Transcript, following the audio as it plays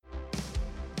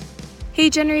Hey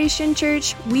Generation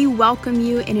Church, we welcome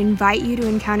you and invite you to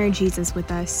encounter Jesus with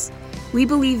us. We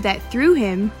believe that through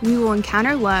him, we will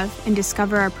encounter love and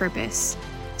discover our purpose.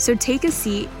 So take a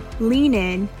seat, lean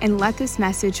in, and let this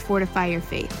message fortify your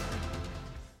faith.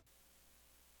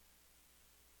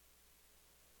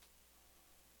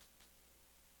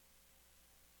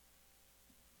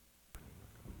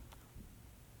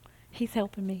 He's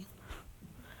helping me.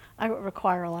 I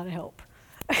require a lot of help.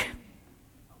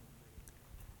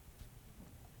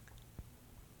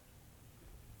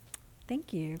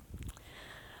 Thank you.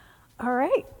 All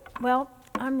right. Well,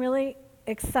 I'm really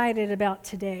excited about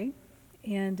today.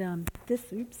 And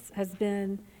this has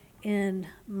been in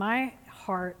my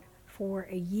heart for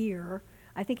a year.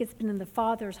 I think it's been in the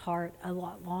Father's heart a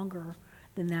lot longer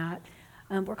than that.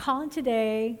 We're calling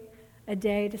today a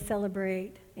day to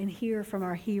celebrate and hear from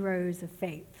our heroes of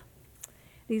faith.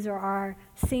 These are our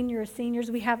seniors.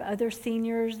 We have other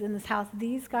seniors in this house.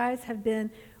 These guys have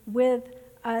been with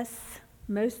us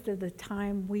most of the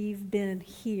time we've been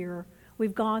here.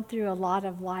 We've gone through a lot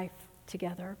of life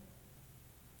together.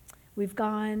 We've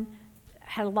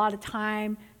had a lot of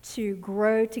time to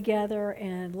grow together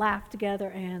and laugh together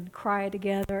and cry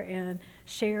together and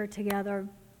share together.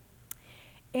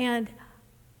 And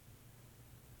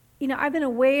I've been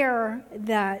aware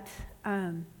that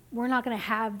we're not going to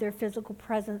have their physical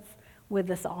presence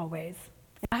with us always.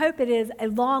 I hope it is a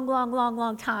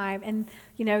long time. And,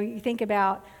 you think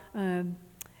about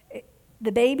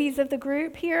the babies of the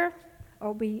group here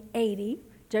will be 80.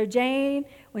 Jo Jane,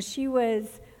 when she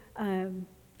was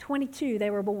 22, they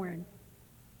were born.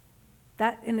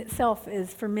 That in itself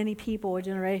is, for many people, a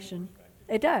generation.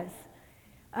 It does.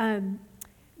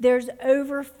 There's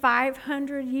over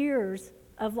 500 years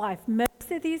of life.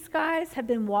 Most of these guys have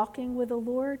been walking with the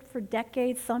Lord for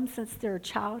decades, some since their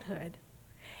childhood.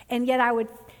 And yet I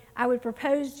would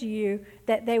propose to you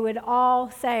that they would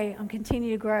all say, I'm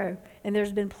continuing to grow. And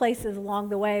there's been places along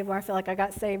the way where I feel like I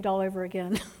got saved all over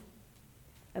again.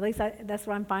 At least that's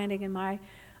what I'm finding in my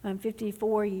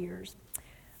 54 years.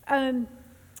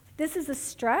 This is a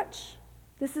stretch.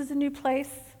 This is a new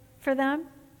place for them.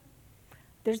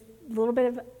 There's a little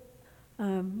bit of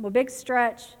a big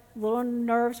stretch, little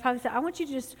nerves. Probably say, I want you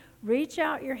to just reach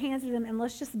out your hands to them and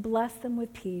let's just bless them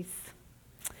with peace.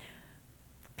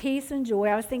 Peace and joy.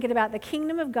 I was thinking about the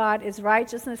kingdom of God is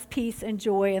righteousness, peace, and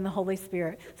joy in the Holy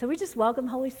Spirit. So we just welcome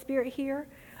the Holy Spirit here.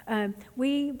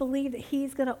 We believe that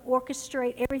he's going to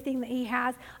orchestrate everything that he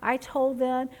has. I told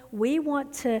them we're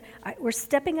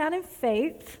stepping out in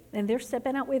faith, and they're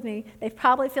stepping out with me. They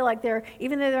probably feel like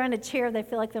even though they're in a chair, they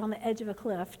feel like they're on the edge of a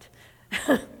cliff.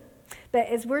 But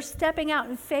as we're stepping out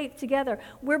in faith together,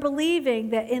 we're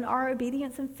believing that in our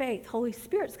obedience and faith, Holy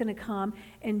Spirit's going to come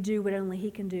and do what only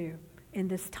he can do in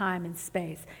this time and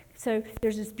space. So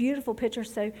there's this beautiful picture.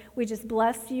 So we just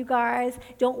bless you guys.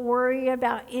 Don't worry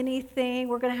about anything.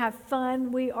 We're going to have fun.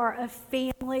 We are a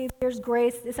family. There's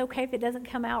grace. It's okay if it doesn't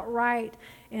come out right.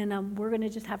 And we're going to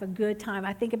just have a good time.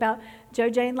 I think about Jo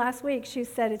Jane last week. She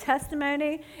said a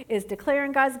testimony is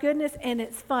declaring God's goodness, and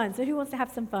it's fun. So who wants to have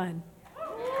some fun?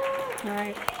 All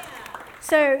right.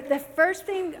 So the first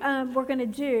thing we're going to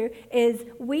do is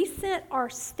we sent our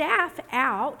staff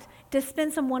out to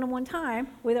spend some one-on-one time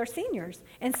with our seniors.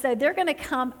 And so they're going to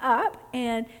come up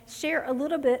and share a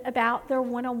little bit about their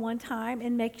one-on-one time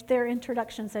and make their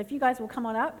introduction. So if you guys will come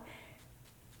on up.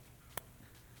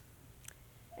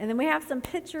 And then we have some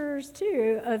pictures,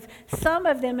 too, of some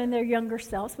of them in their younger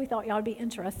selves. We thought y'all would be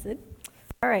interested.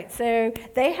 All right, so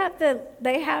they have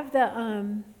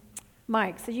the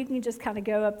mic, so you can just kind of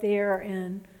go up there.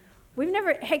 And we've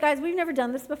never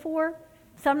done this before,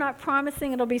 so I'm not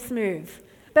promising it'll be smooth.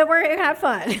 But we're going to have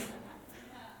fun.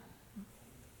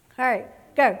 All right,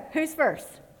 go. Who's first?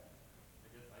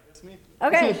 I guess me.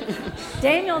 Okay,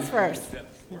 Daniel's first.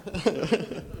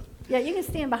 Yeah, you can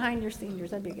stand behind your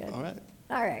seniors. That'd be good. All right.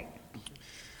 All right.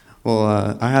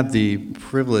 Well, I had the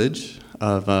privilege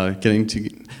of getting to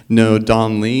know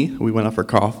Don Lee. We went out for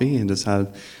coffee and just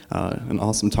had an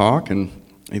awesome talk. And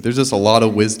there's just a lot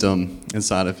of wisdom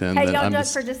inside of him. Hey, y'all duck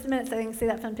for just a minute so they can see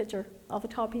that fun picture. All the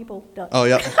tall people duck. Oh,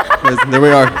 yeah. There we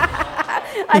are.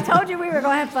 I told you we were going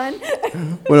to have fun.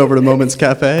 Went over to Moments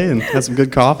Cafe and had some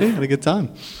good coffee. Had a good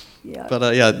time. Yeah.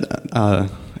 But,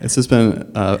 it's just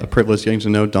been a privilege getting to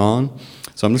know Don.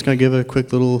 So I'm just going to give a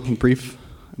quick little brief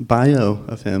bio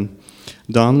of him.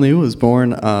 Don Lee was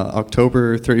born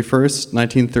October 31st,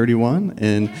 1931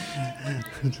 in...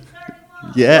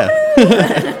 Yeah.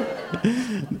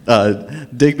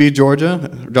 Digby,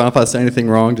 Georgia. John, if I say anything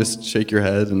wrong, just shake your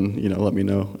head and, let me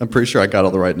know. I'm pretty sure I got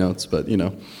all the right notes, but,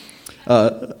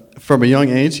 from a young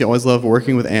age, he always loved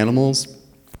working with animals.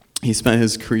 he spent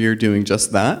his career doing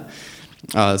just that.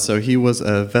 So he was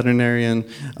a veterinarian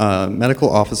medical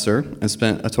officer and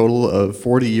spent a total of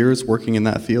 40 years working in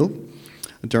that field.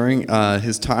 During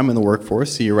his time in the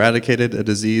workforce, he eradicated a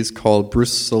disease called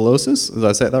brucellosis. Did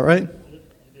I say that right?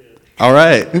 All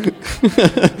right.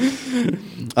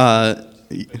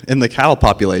 In the cattle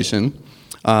population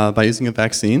by using a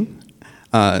vaccine.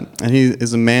 And he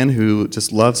is a man who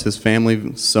just loves his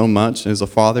family so much, and is a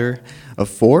father of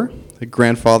 4, a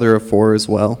grandfather of 4 as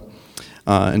well.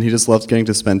 And he just loves getting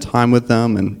to spend time with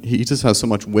them, and he just has so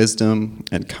much wisdom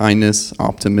and kindness,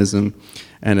 optimism,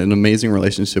 and an amazing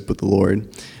relationship with the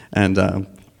Lord. And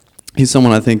he's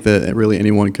someone I think that really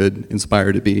anyone could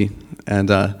inspire to be. And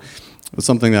it was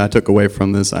something that I took away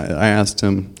from this. I asked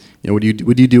him, would you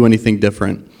do anything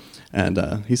different? And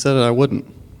he said that I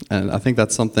wouldn't. And I think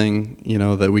that's something,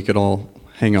 that we could all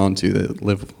hang on to, that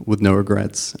live with no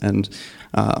regrets and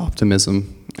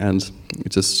optimism and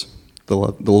just the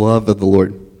love of the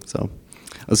Lord. So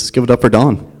let's just give it up for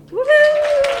Don. All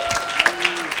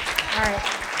right.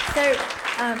 So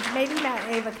maybe Matt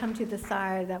and Ava come to the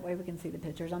side. That way we can see the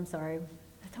pictures. I'm sorry.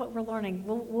 That's what we're learning.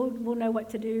 We'll know what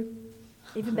to do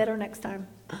even better next time.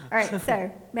 All right. So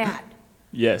Matt.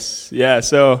 Yes. Yeah.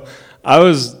 So I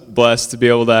was blessed to be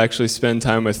able to actually spend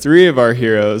time with 3 of our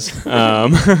heroes.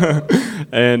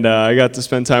 And I got to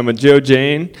spend time with Joe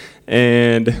Jane.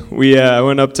 And we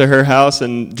went up to her house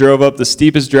and drove up the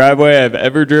steepest driveway I've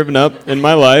ever driven up in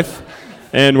my life.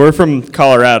 And we're from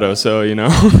Colorado, so,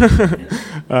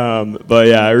 But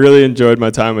yeah, I really enjoyed my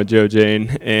time with Joe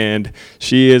Jane. And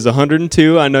she is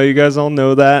 102. I know you guys all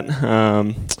know that.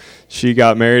 She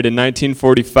got married in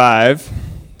 1945.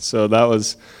 So that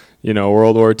was,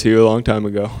 World War II, a long time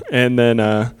ago. And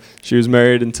then she was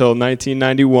married until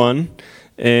 1991.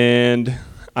 And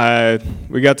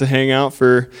we got to hang out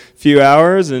for a few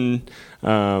hours and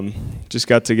just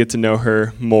got to get to know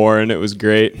her more, and it was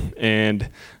great. And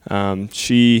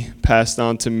she passed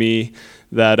on to me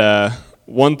that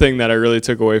one thing that I really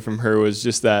took away from her was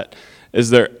just that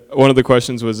one of the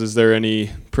questions was, is there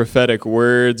any prophetic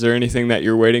words or anything that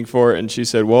you're waiting for? And she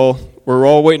said, well, we're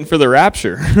all waiting for the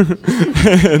rapture.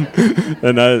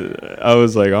 and I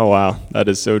was like, oh, wow, that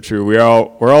is so true. We're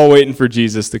all waiting for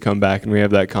Jesus to come back, and we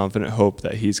have that confident hope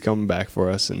that he's coming back for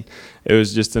us. And it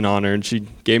was just an honor. And she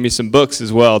gave me some books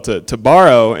as well to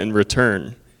borrow and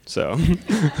return. So,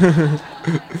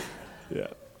 yeah.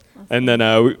 And then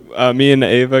me and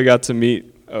Ava got to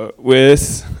meet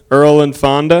with Earl and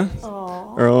Fonda.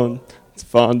 Aww. Earl and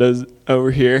Fonda's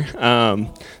over here.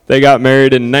 They got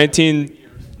married in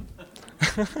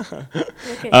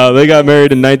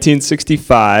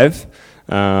 1965.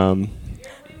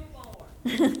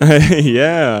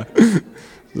 Yeah.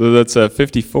 So that's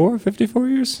 54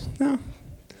 years now?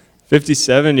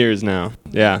 57 years now.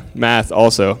 Yeah, math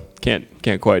also. Can't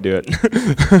quite do it.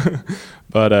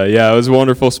 But yeah, it was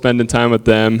wonderful spending time with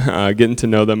them, getting to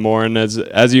know them more. And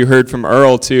as you heard from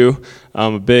Earl too,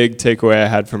 a big takeaway I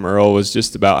had from Earl was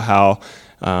just about how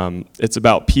it's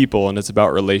about people and it's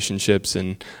about relationships.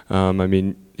 And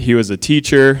he was a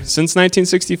teacher since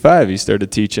 1965. He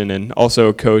started teaching, and also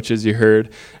a coach, as you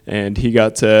heard. And he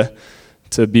got to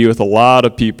be with a lot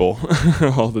of people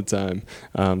all the time.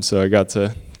 So I got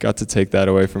to take that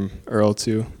away from Earl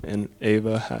too, and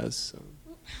Ava has. So.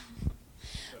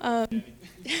 I'm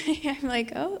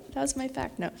like, oh, that was my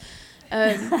fact. No.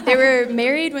 They were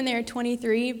married when they were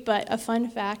 23, but a fun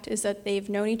fact is that they've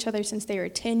known each other since they were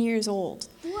 10 years old.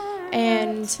 What?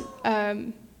 And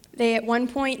they at one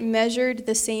point measured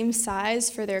the same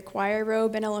size for their choir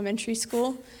robe in elementary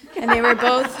school, and they were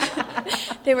both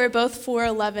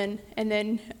 4'11", and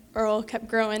then Earl kept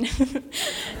growing.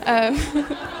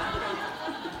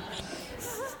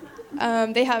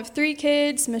 They have 3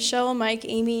 kids, Michelle, Mike,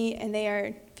 Amy, and they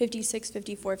are 56,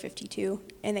 54, 52,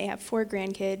 and they have 4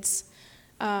 grandkids.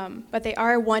 But they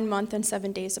are 1 month and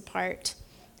 7 days apart.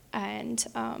 And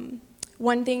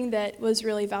one thing that was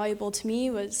really valuable to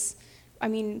me was,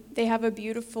 they have a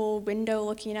beautiful window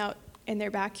looking out in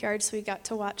their backyard, so we got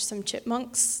to watch some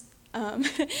chipmunks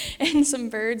and some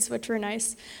birds, which were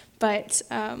nice. But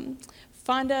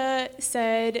Fonda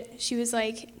said, she was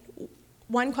like,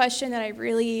 one question that I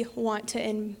really want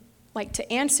to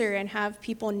answer and have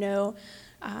people know,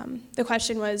 the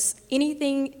question was,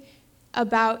 anything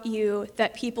about you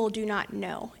that people do not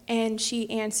know? And she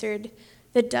answered,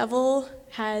 the devil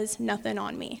has nothing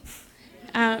on me.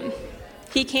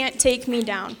 He can't take me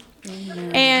down.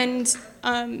 Mm-hmm. And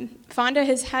Fonda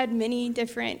has had many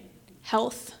different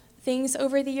health things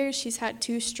over the years. She's had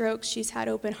 2 strokes. She's had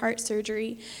open heart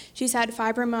surgery. She's had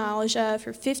fibromyalgia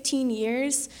for 15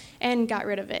 years and got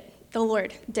rid of it. The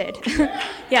Lord did.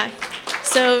 Yeah.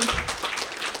 So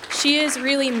she is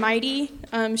really mighty.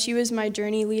 She was my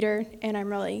journey leader, and I'm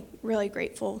really, really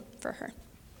grateful for her.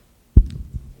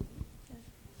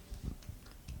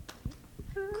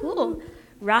 Cool.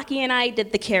 Rocky and I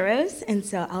did the Caros, and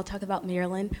so I'll talk about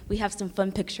Marilyn. We have some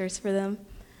fun pictures for them.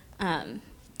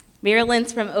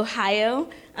 Marilyn's from Ohio,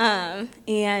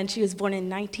 and she was born in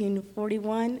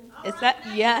 1941. Is that?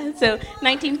 Yeah, so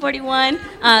 1941.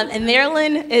 And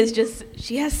Marilyn is just,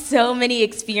 she has so many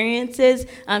experiences.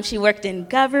 She worked in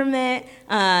government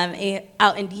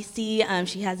out in D.C.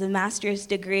 She has a master's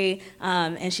degree,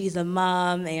 and she's a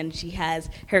mom, and she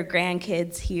has her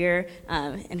grandkids here,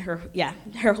 and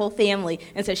her whole family.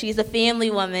 And so she's a family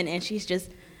woman, and she's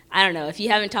just, I don't know, if you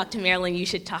haven't talked to Marilyn, you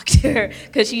should talk to her,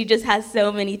 because she just has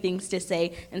so many things to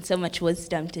say and so much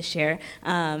wisdom to share.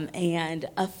 And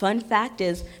a fun fact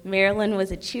is Marilyn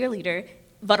was a cheerleader,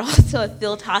 but also a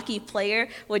field hockey player,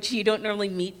 which you don't normally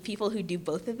meet people who do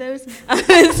both of those.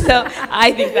 So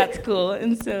I think that's cool.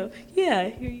 And so, yeah,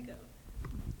 here you go.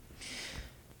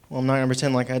 Well, I'm not going to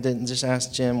pretend like I didn't just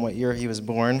ask Jim what year he was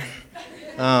born.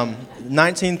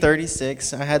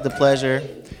 1936, I had the pleasure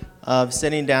of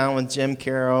sitting down with Jim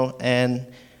Carroll, and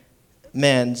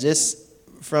man, just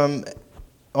from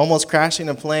almost crashing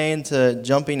a plane to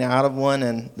jumping out of one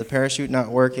and the parachute not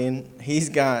working, he's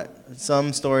got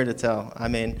some story to tell. I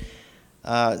mean,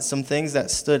 some things that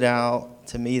stood out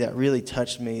to me that really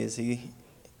touched me is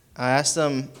I asked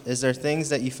him, is there things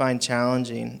that you find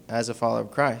challenging as a follower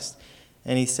of Christ?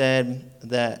 And he said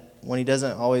that when he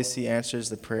doesn't always see answers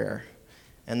to prayer.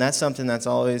 And that's something that's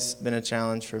always been a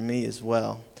challenge for me as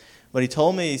well. But he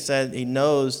told me, he said he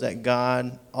knows that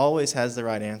God always has the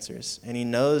right answers. And he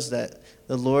knows that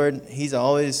the Lord, he's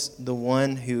always the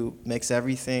one who makes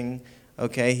everything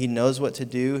okay. He knows what to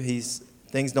do.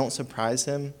 Things don't surprise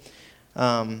him.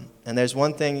 And there's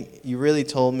one thing you really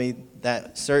told me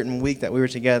that certain week that we were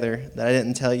together that I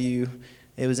didn't tell you.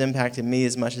 It was impacting me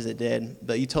as much as it did.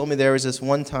 But you told me there was this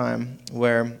one time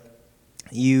where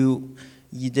you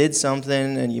did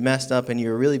something and you messed up and you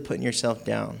were really putting yourself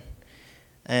down.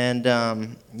 And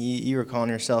you were calling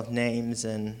yourself names,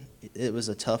 and it was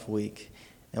a tough week.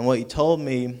 And what you told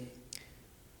me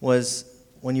was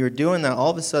when you were doing that, all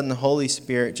of a sudden the Holy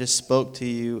Spirit just spoke to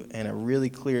you in a really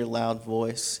clear, loud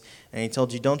voice. And he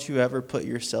told you, don't you ever put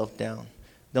yourself down.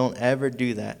 Don't ever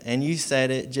do that. And you said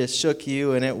it just shook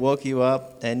you and it woke you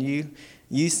up. And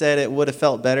you said it would have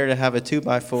felt better to have a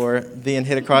 2x4 being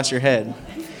hit across your head.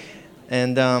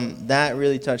 And that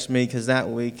really touched me, because that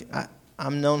week,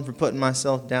 I'm known for putting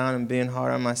myself down and being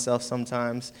hard on myself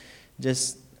sometimes.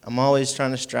 I'm always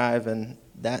trying to strive, and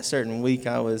that certain week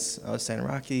I was saying,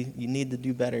 Rocky, you need to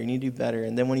do better, you need to do better.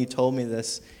 And then when you told me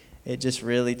this, it just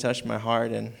really touched my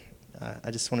heart, and I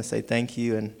just want to say thank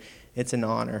you, and it's an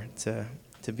honor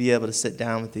to be able to sit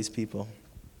down with these people.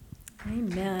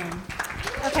 Amen.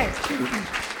 Okay.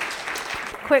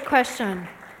 Quick question.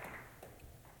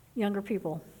 Younger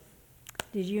people,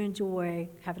 did you enjoy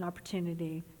having an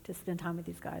opportunity to spend time with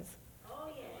these guys? Oh,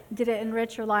 yeah. Did it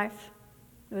enrich your life?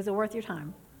 Was it worth your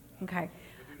time? Okay.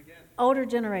 Older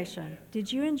generation,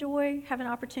 did you enjoy having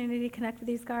an opportunity to connect with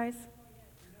these guys?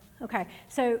 Okay.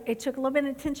 So it took a little bit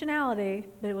of intentionality,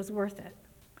 but it was worth it.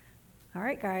 All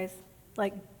right, guys.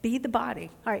 Be the body.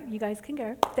 All right, you guys can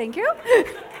go. Thank you.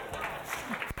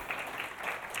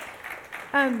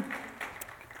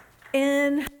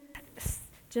 And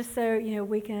just so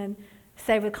we can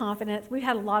say with confidence, we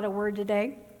had a lot of word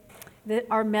today. That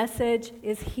our message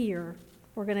is here.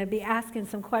 We're going to be asking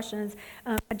some questions.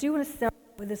 I do want to start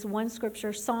with this one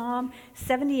scripture, Psalm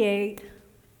 78,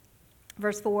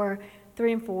 verse 4,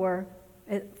 3 and 4.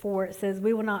 It says,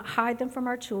 we will not hide them from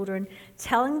our children,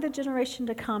 telling the generation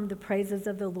to come the praises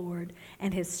of the Lord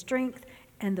and his strength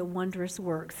and the wondrous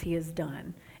works he has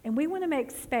done. And we want to make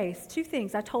space. Two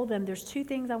things. I told them there's two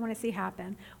things I want to see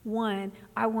happen. One,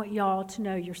 I want y'all to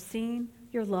know you're seen,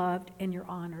 you're loved, and you're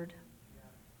honored.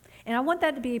 And I want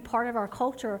that to be part of our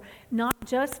culture, not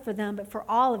just for them, but for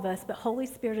all of us. But Holy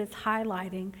Spirit is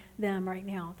highlighting them right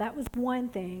now. That was one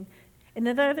thing. And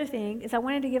then the other thing is I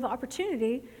wanted to give an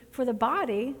opportunity for the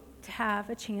body to have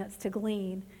a chance to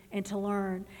glean and to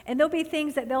learn. And there'll be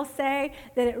things that they'll say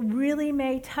that it really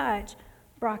may touch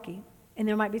Brocky. And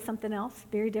there might be something else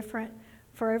very different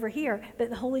for over here. But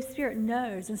the Holy Spirit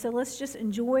knows. And so let's just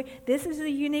enjoy. This is a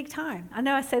unique time. I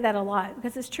know I say that a lot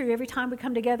because it's true. Every time we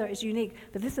come together, it's unique.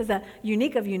 But this is a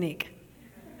unique of unique.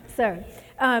 So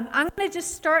I'm going to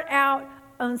just start out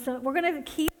on some. We're going to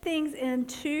keep things in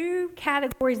two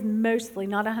categories mostly,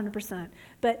 not 100%,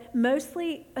 but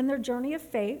mostly in their journey of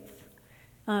faith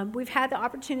We've had the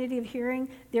opportunity of hearing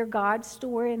their God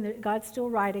story, and God's still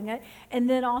writing it, and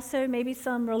then also maybe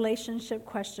some relationship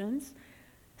questions.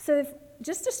 So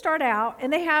just to start out,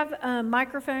 and they have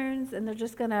microphones, and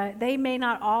they may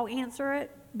not all answer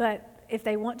it, but if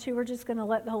they want to, we're just going to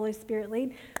let the Holy Spirit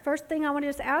lead. First thing I want to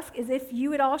just ask is if you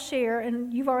would all share,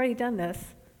 and you've already done this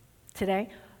today,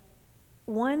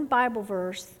 one Bible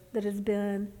verse that has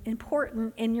been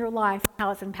important in your life,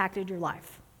 how it's impacted your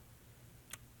life.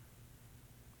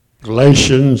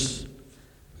 Galatians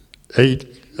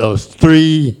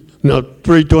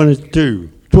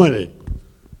 3:22, 20.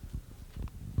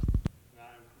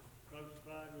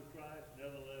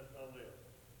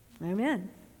 Amen.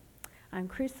 I'm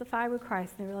crucified with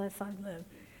Christ, nevertheless I live.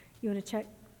 You want to check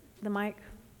the mic?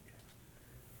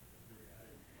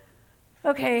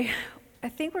 Okay, I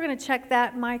think we're going to check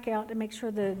that mic out to make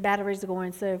sure the batteries are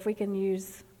going, so if we can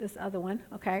use this other one,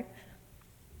 okay?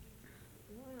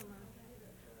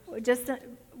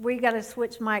 We got to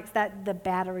switch mics, the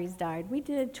batteries died. We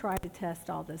did try to test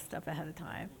all this stuff ahead of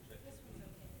time.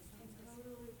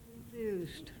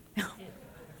 Confused.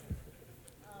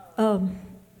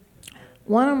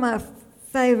 One of my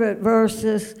favorite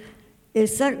verses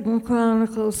is 2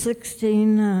 Chronicles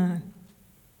 16:9.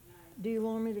 Do you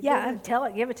want me to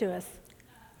give it to us.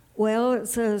 Well, it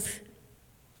says,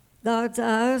 God's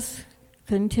eyes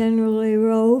continually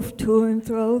rove to and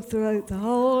fro throughout the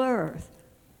whole earth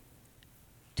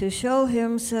to show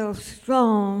himself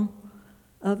strong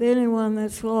of anyone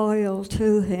that's loyal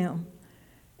to him.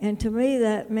 And to me,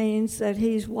 that means that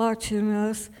he's watching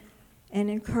us and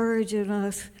encouraging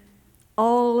us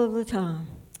all of the time.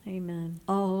 Amen.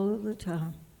 All of the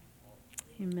time.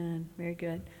 Amen. Very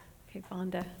good. Okay,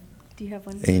 Fonda, do you have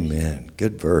one? Amen.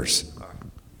 Good verse.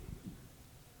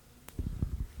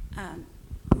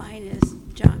 Mine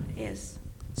is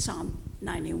Psalm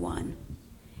 91,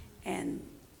 and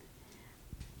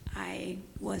I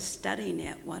was studying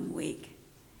it one week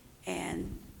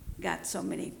and got so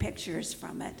many pictures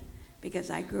from it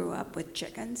because I grew up with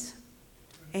chickens,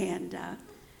 and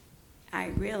I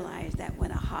realized that when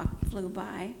a hawk flew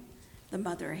by, the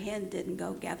mother hen didn't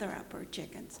go gather up her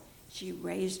chickens. She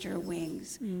raised her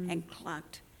wings and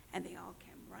clucked, and they all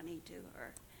came running to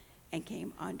her and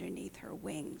came underneath her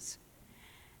wings.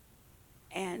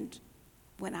 And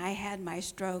when I had my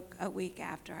stroke a week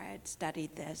after I had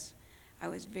studied this, I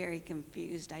was very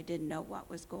confused. I didn't know what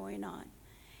was going on.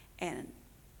 And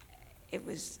it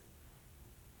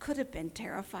could have been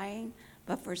terrifying,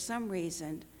 but for some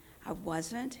reason I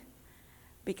wasn't,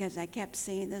 because I kept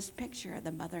seeing this picture of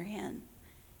the mother hen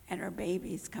and her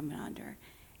babies coming under.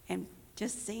 And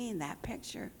just seeing that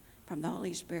picture from the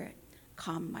Holy Spirit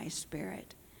calmed my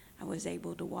spirit. I was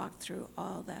able to walk through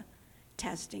all the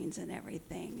testings and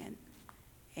everything,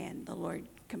 and the Lord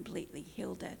completely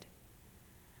healed it.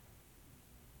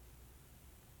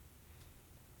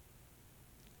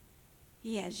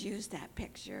 He has used that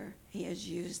picture, he has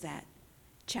used that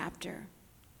chapter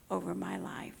over my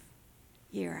life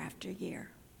year after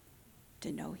year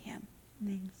to know him.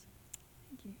 Thanks.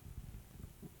 Thank you.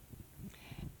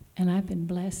 And I've been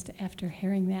blessed after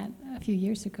hearing that a few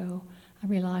years ago. I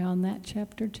rely on that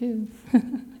chapter too.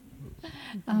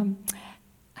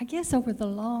 I guess over the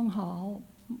long haul,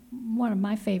 one of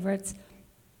my favorites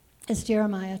is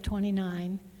Jeremiah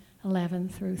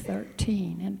 29:11 through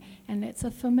 13. And it's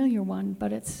a familiar one,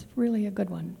 but it's really a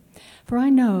good one. For I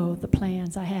know the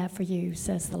plans I have for you,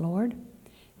 says the Lord.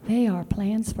 They are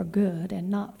plans for good and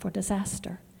not for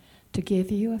disaster, to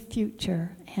give you a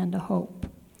future and a hope.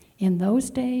 In those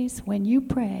days when you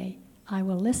pray, I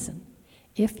will listen.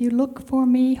 If you look for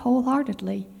me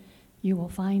wholeheartedly, you will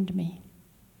find me.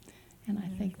 And I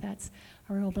think that's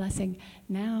a real blessing.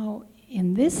 Now,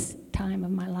 in this time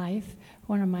of my life,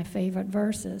 one of my favorite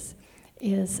verses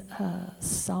is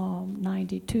Psalm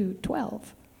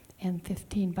 92:12 and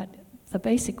 15. But the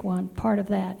basic one, part of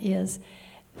that is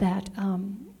that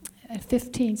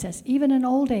 15 says, even in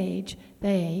old age,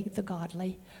 they, the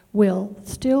godly, will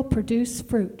still produce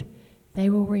fruit. They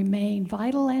will remain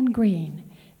vital and green.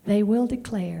 They will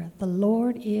declare, the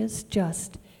Lord is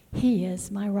just. He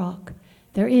is my rock.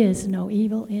 There is no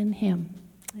evil in him.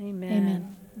 Amen.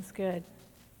 Amen. That's good.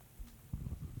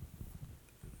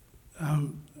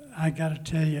 I got to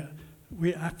tell you,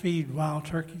 I feed wild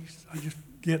turkeys. I just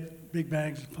get big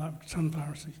bags of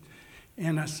sunflower seeds.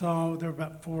 And I saw there were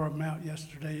about 4 of them out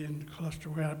yesterday in the cluster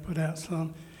where I put out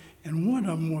some. And one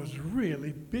of them was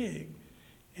really big.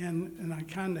 And I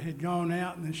kind of had gone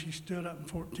out, and then she stood up, and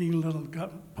 14 little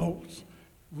gut bolts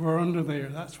were under there.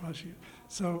 That's why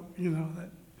so, you know,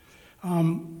 that.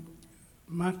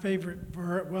 My favorite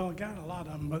bird, well, I got a lot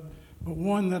of them, but But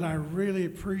one that I really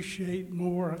appreciate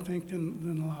more, I think,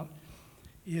 than a lot,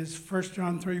 is 1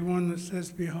 John 3:1 that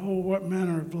says, "Behold, what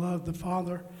manner of love the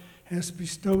Father has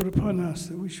bestowed upon us,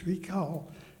 that we should be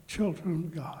called children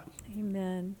of God."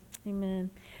 Amen.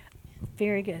 Amen.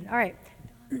 Very good. All right.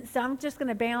 So I'm just going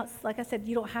to bounce. Like I said,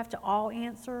 you don't have to all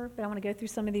answer, but I want to go through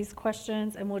some of these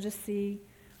questions, and we'll just see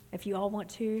if you all want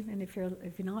to, and if you're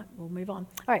not, we'll move on.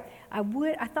 All right.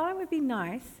 I thought it would be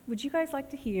nice. Would you guys like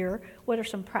to hear what are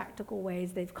some practical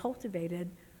ways they've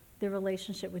cultivated their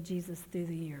relationship with Jesus through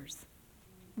the years?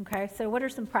 Okay. So what are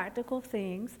some practical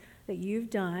things that you've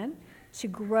done to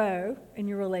grow in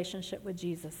your relationship with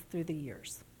Jesus through the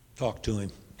years? Talk to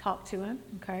him. Talk to him.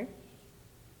 Okay.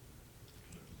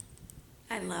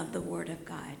 I love the Word of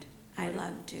God. I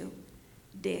love to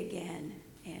dig in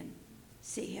and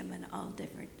see Him in all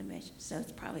different dimensions. So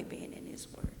it's probably being in His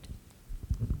Word.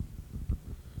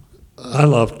 I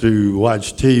love to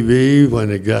watch TV when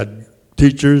they got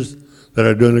teachers that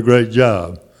are doing a great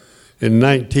job. In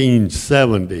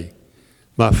 1970,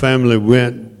 my family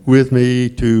went with me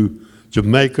to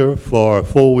Jamaica for a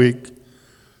 4-week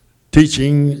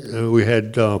teaching. We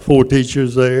had 4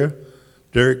 teachers there: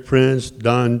 Derek Prince,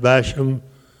 Don Basham,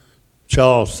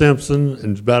 Charles Simpson,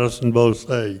 and Madison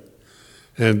Bosay.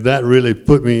 And that really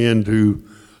put me into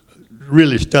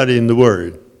really studying the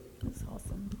Word. That's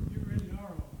awesome. You really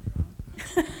are all,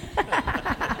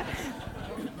 John.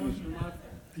 Those are my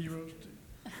heroes,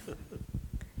 too.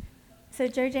 So,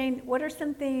 Joe Jane, what are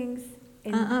some things?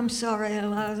 I'm sorry,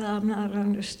 Eliza, I'm not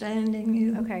understanding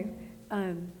you. Okay.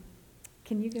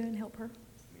 Can you go and help her?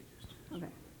 Okay.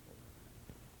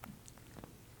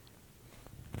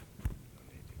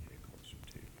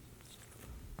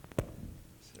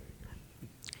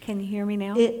 Can you hear me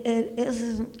now? It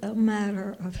isn't a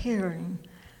matter of hearing.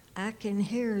 I can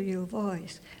hear your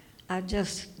voice.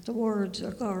 The words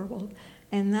are garbled.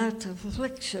 And that's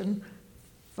affliction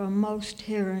for most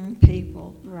hearing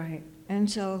people. Right. And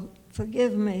so,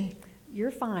 forgive me.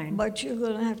 You're fine. But you're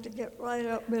going to have to get right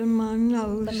up in my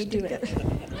nose. Let me do it.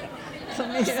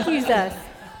 Excuse us.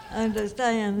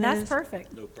 Understand That's this.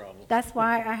 perfect. No problem. That's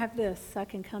why I have this. So I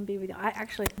can come be with you.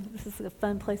 This is a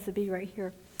fun place to be right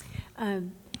here.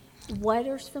 What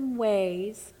are some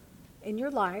ways in your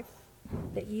life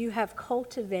that you have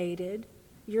cultivated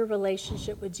your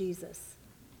relationship with Jesus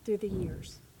through the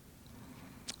years?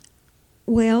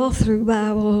 Well, through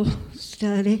Bible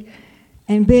study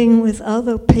and being with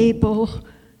other people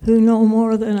who know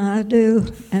more than I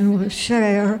do and will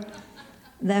share,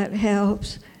 that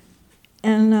helps.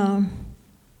 And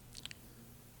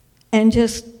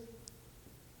just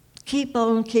keep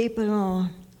on keeping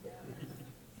on.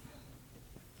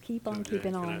 Keep on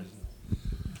keeping on.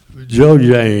 Jo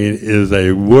Jane is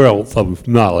a wealth of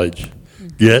knowledge.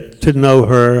 Get to know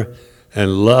her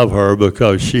and love her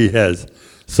because she has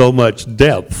so much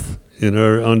depth in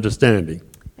her understanding.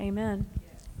 Amen.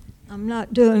 I'm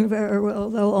not doing very well,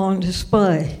 though, on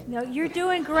display. No, you're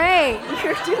doing great.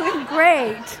 You're doing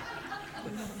great.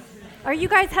 Are you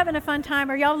guys having a fun time?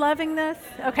 Are y'all loving this?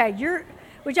 Okay,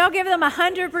 would y'all give them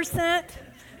 100%?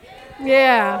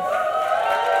 Yeah.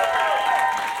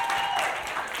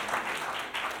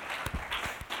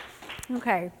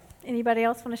 Okay. Anybody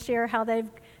else want to share how they've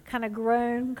kind of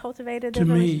grown, cultivated their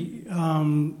relationship? To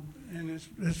me, and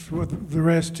it's with the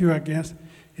rest too, I guess,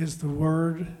 is the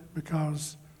Word,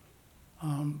 because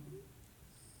one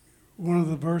of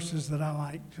the verses that I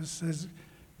like just says,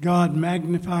 God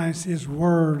magnifies His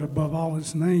Word above all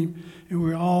His name, and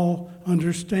we all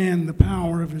understand the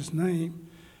power of His name.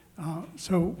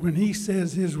 So when He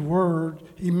says His Word,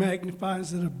 He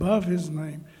magnifies it above His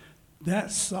name.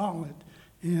 That's solid.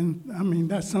 And, I mean,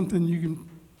 that's something you can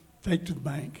take to the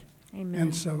bank. Amen.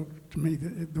 And so, to me,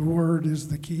 the Word is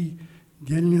the key.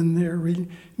 Getting in there,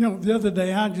 reading. You know, the other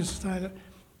day I just decided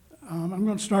I'm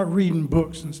going to start reading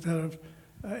books instead of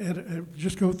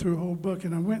just go through a whole book.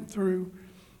 And I went through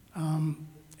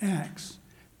Acts.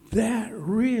 That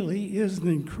really is an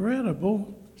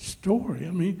incredible story.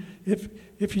 I mean,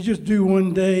 if you just do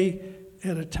one day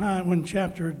at a time, one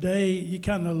chapter a day, you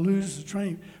kind of lose the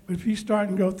train. But if you start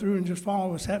and go through and just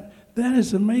follow what's happening, that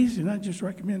is amazing. I just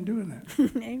recommend doing that.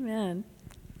 Amen.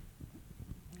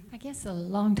 I guess a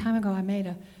long time ago I made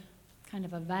a kind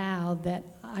of a vow that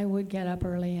I would get up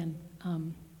early and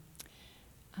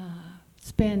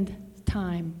spend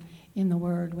time in the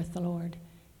Word with the Lord.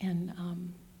 And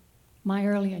my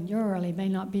early and your early may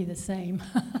not be the same,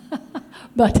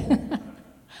 but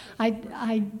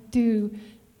I do.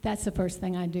 That's the first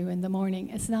thing I do in the morning.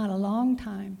 It's not a long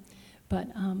time, but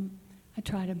I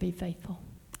try to be faithful.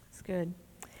 That's good.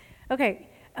 Okay.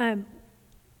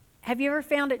 Have you ever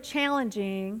found it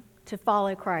challenging to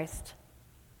follow Christ?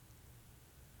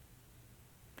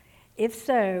 If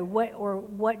so,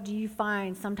 what do you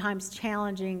find sometimes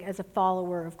challenging as a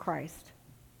follower of Christ?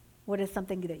 What is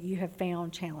something that you have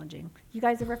found challenging? You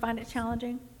guys ever find it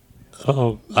challenging?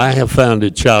 Oh, I have found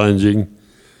it challenging.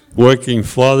 Working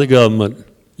for the government,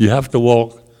 you have to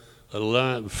walk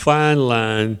a fine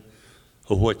line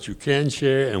of what you can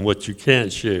share and what you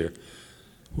can't share.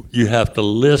 You have to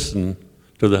listen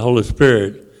to the Holy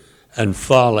Spirit and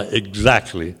follow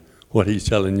exactly what He's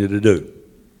telling you to do.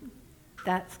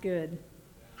 That's good.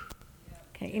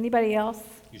 Okay, anybody else?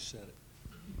 You said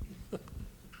it.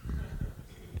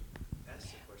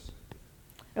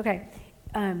 Okay.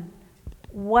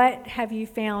 What have you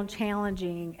found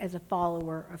challenging as a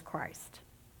follower of Christ?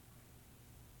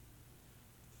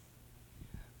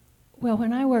 Well,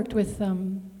 when I worked with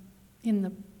in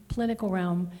the political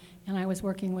realm, and I was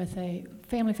working with a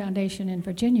family foundation in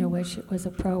Virginia, which was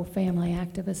a pro-family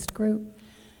activist group,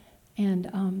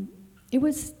 and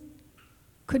it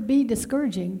could be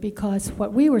discouraging because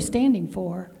what we were standing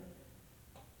for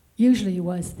usually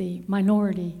was the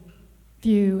minority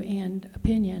view and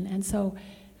opinion, and so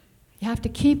you have to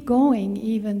keep going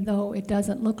even though it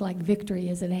doesn't look like victory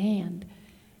is at hand.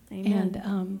 Amen.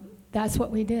 And that's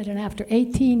what we did. And after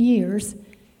 18 years,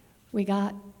 we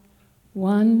got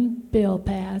one bill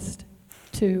passed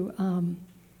to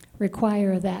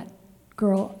require that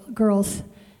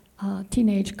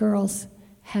teenage girls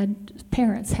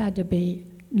parents had to be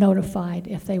notified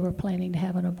if they were planning to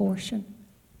have an abortion.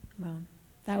 Well,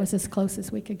 that was as close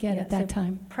as we could get at that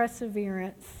time.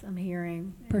 Perseverance, I'm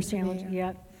hearing. Persevere.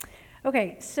 Yep.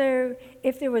 Okay, so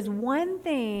if there was one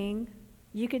thing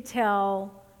you could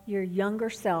tell your younger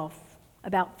self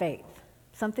about faith,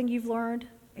 something you've learned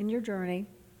in your journey,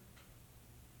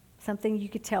 something you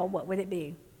could tell, what would it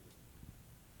be?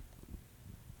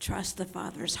 Trust the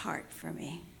Father's heart for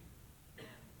me.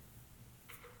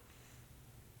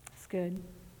 That's good.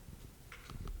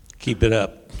 Keep it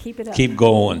up. Keep it up. Keep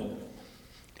going.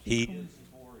 He is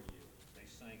for you. They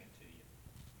sang it to you,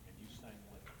 and you sang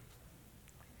with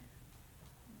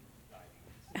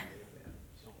them.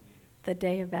 The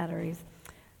day of batteries.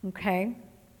 Okay.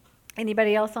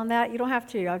 Anybody else on that? You don't have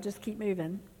to. I'll just keep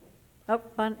moving. Oh,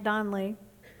 Don Lee.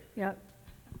 Yep.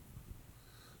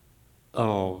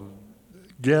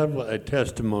 Give a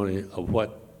testimony of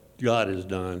what God has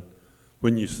done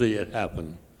when you see it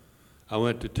happen. I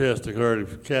went to test a herd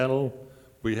of cattle.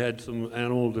 We had some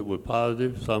animals that were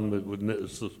positive, some that were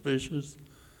suspicious.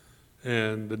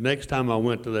 And the next time I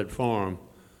went to that farm,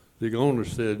 the owner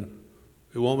said,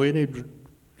 there won't be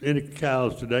any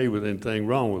cows today with anything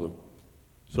wrong with them.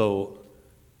 So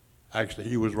actually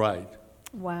he was right.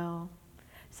 Wow.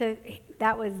 So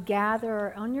that was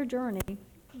on your journey,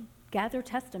 gather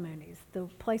testimonies, the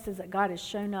places that God has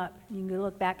shown up. You can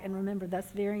look back and remember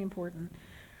that's very important.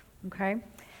 Okay?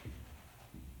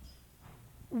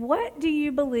 What do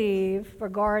you believe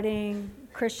regarding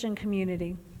Christian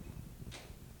community?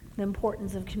 The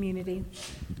importance of community?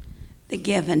 The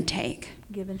give and take.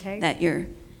 Give and take?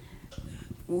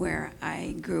 Where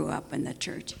I grew up in the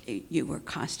church, you were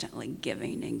constantly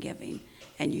giving and giving,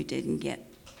 and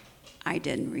I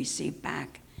didn't receive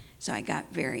back, so I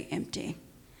got very empty.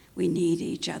 We need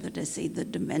each other to see the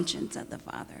dimensions of the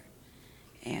Father.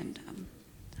 And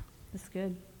that's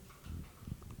good.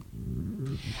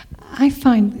 I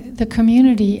find the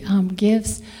community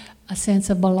gives a sense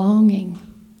of belonging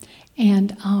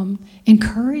and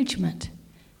encouragement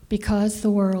because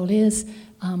the world is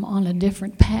on a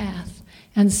different path.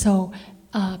 And so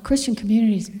Christian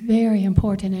community is very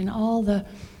important in all the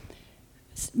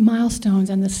milestones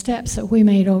and the steps that we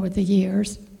made over the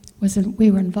years.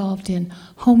 We were involved in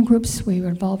home groups. We were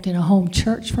involved in a home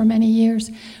church for many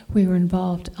years. We were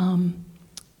involved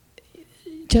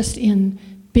just in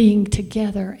being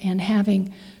together and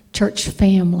having church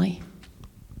family.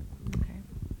 Okay,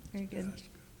 very good.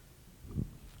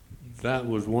 That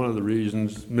was one of the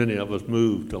reasons many of us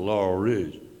moved to Laurel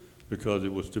Ridge, because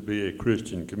it was to be a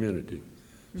Christian community.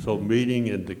 Mm-hmm. So meeting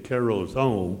in the Carroll's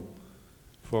home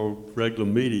for regular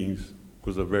meetings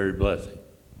was a very blessing.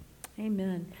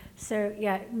 Amen. So,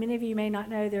 yeah, many of you may not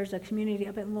know there's a community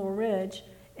up in Laurel Ridge,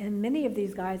 and many of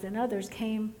these guys and others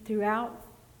came throughout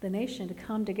the nation to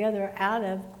come together out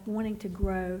of wanting to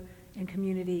grow in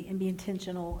community and be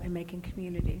intentional in making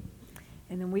community.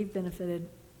 And then we've benefited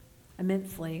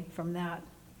immensely from that.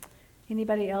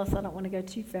 Anybody else? I don't want to go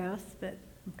too fast, but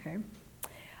okay.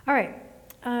 All right.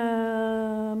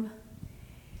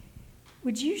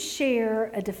 Would you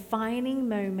share a defining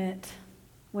moment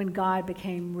when God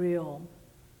became real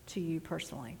to you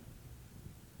personally?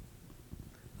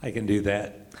 I can do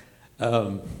that.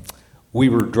 we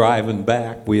were driving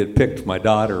back. We had picked my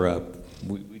daughter up.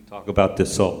 We talk about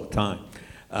this all the time.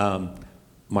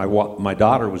 My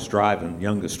daughter was driving,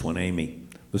 youngest one, Amy,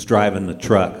 was driving the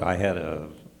truck. I had a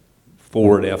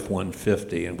Ford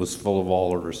F-150 and was full of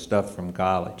all of her stuff from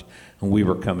college, and we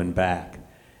were coming back.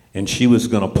 And she was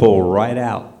going to pull right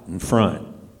out in front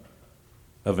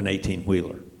of an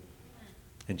 18-wheeler,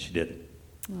 and she didn't.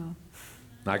 Oh.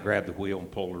 And I grabbed the wheel and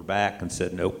pulled her back and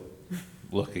said, nope,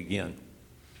 look again.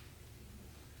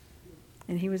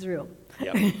 And he was real.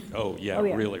 Yep. Oh, yeah, Oh,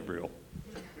 yeah. really real.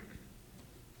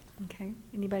 Okay.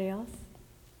 Anybody else?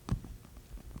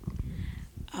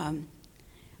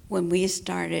 When we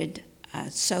started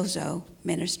Sozo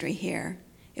ministry here,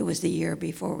 it was the year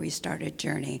before we started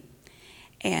Journey.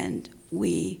 And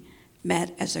we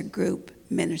met as a group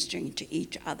ministering to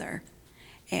each other.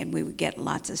 And we would get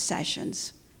lots of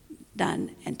sessions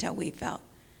done until we felt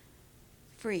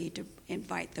free to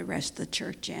invite the rest of the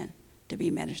church in to be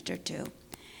ministered to.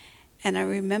 And I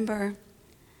remember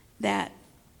that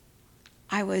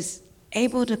I was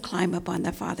able to climb up on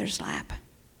the Father's lap,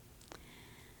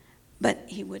 but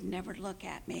he would never look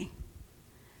at me.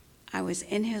 I was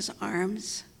in his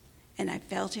arms, and I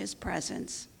felt his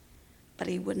presence, but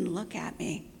he wouldn't look at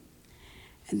me.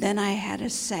 And then I had a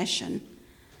session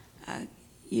a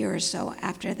year or so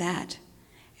after that,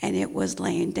 and it was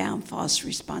laying down false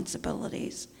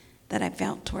responsibilities that I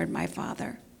felt toward my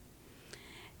father.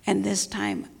 And this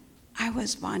time, I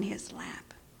was on his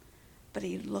lap, but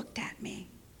he looked at me.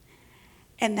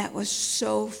 And that was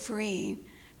so freeing,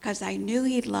 because I knew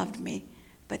he loved me,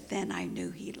 but then I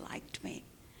knew he liked me.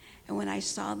 And when I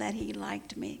saw that he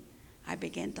liked me, I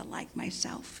began to like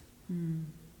myself.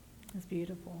 That's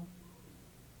beautiful.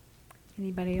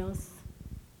 Anybody else?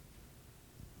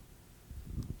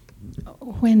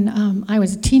 When I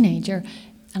was a teenager,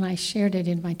 and I shared it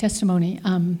in my testimony,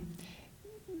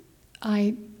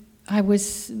 I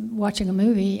was watching a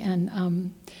movie,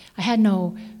 and I had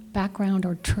no background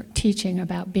or teaching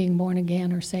about being born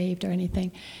again or saved or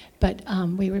anything, but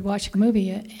we were watching a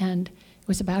movie, and it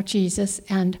was about Jesus,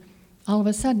 and all of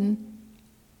a sudden,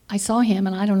 I saw him,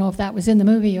 and I don't know if that was in the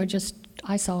movie or just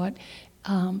I saw it,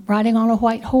 riding on a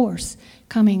white horse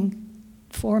coming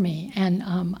for me, and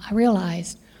I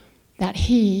realized that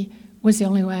he was the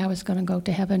only way I was going to go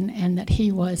to heaven, and that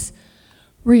he was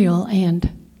real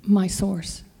and my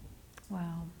source.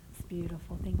 Wow, it's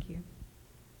beautiful. Thank you.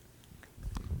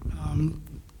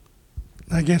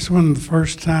 I guess one of the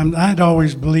first times, I'd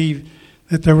always believed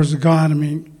that there was a God. I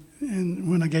mean, and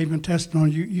when I gave my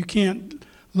testimony, you can't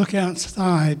look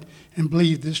outside and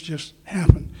believe this just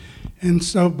happened. And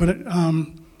so,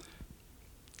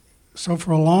 so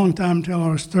for a long time, until I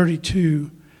was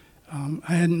 32,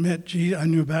 I hadn't met Jesus. I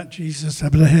knew about Jesus,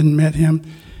 but I hadn't met him.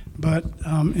 But,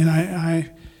 and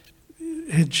I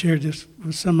had shared this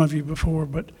with some of you before,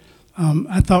 but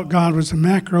I thought God was a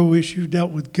macro issue,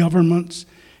 dealt with governments,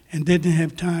 and didn't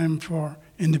have time for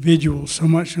individuals so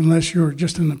much unless you're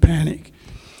just in a panic.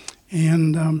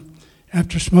 And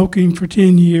after smoking for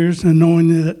 10 years and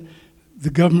knowing that the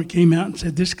government came out and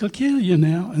said, this could kill you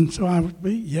now, and so I would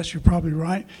be, yes, you're probably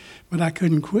right, but I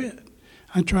couldn't quit.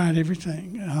 I tried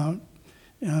everything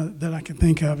that I could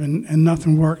think of, and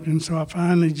nothing worked. And so I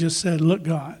finally just said, look,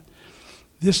 God,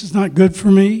 this is not good for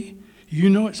me. You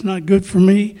know it's not good for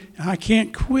me. I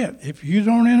can't quit. If you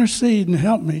don't intercede and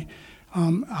help me,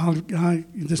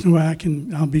 there's no way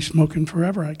I'll be smoking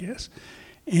forever, I guess.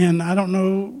 And I don't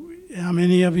know how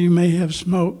many of you may have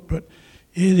smoked, but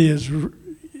it's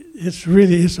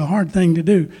a hard thing to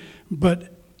do.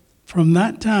 But from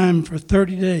that time, for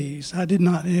 30 days, I did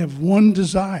not have one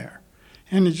desire.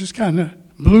 And it just kind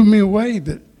of blew me away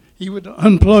that he would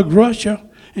unplug Russia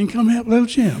and come help little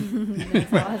Jim.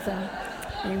 That's awesome.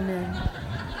 Amen.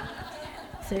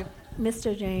 So,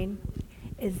 Mr. Jane,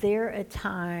 is there a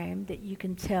time that you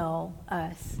can tell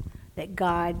us that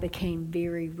God became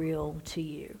very real to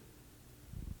you?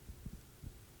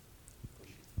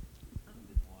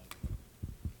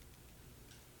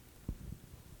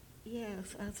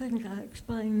 Yes, I think I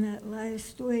explained that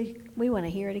last week. We want to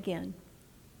hear it again.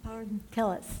 Pardon?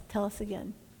 Tell us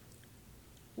again.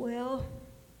 Well,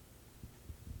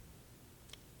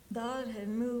 God had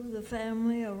moved the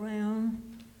family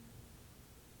around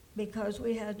because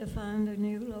we had to find a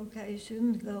new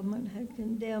location. The government had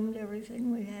condemned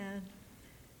everything we had.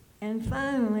 And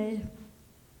finally,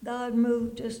 God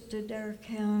moved us to Dare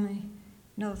County,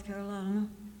 North Carolina.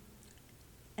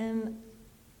 And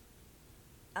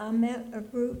I met a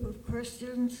group of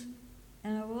Christians,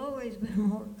 and I've always been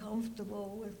more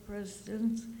comfortable with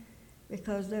Christians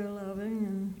because they're loving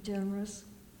and generous.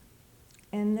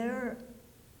 And there,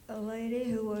 a lady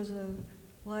who was a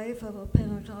wife of a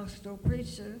Pentecostal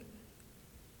preacher,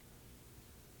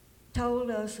 told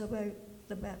us about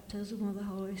the baptism of the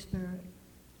Holy Spirit.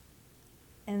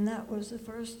 And that was the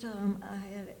first time I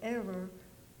had ever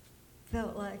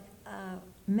felt like I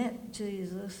met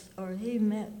Jesus, or he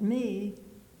met me,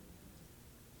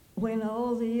 when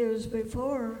all the years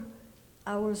before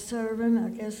I was serving, I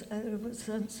guess, out of a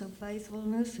sense of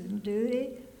faithfulness and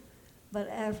duty. But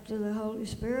after the Holy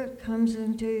Spirit comes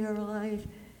into your life,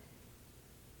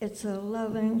 it's a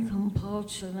loving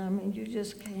compulsion. I mean, you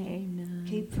just can't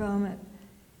keep from it.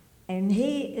 And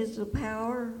he is the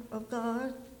power of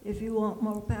God, if you want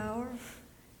more power.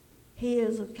 He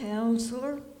is a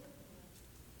counselor.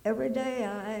 Every day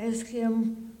I ask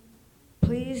him,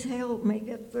 please help me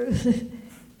get through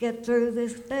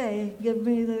this day. Give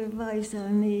me the advice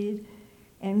I need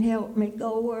and help me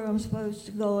go where I'm supposed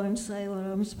to go and say what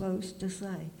I'm supposed to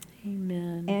say.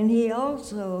 Amen. And he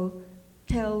also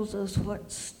tells us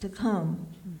what's to come.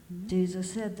 Mm-hmm.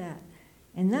 Jesus said that.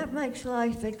 And that makes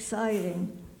life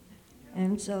exciting.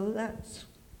 And so that's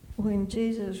when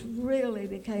Jesus really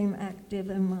became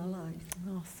active in my life.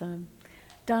 Awesome.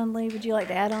 Don Lee, would you like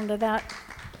to add on to that?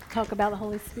 Talk about the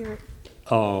Holy Spirit.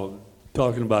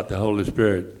 Talking about the Holy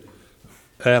Spirit,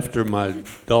 after my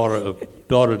daughter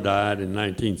died in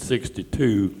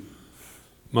 1962,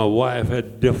 my wife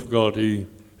had difficulty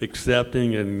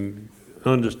accepting and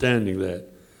understanding that.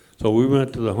 So we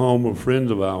went to the home of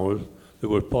friends of ours that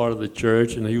were part of the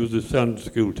church, and he was a Sunday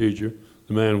school teacher,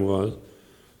 the man was.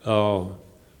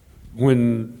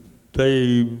 When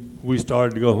we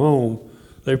started to go home,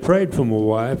 they prayed for my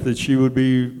wife that she would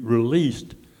be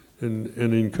released and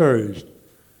encouraged.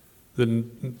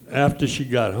 Then after she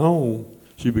got home,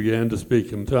 she began to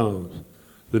speak in tongues.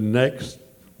 The next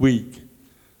week,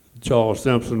 Charles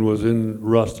Simpson was in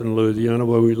Ruston, Louisiana,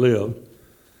 where we lived,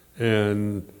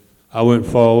 and I went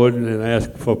forward and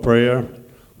asked for prayer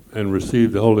and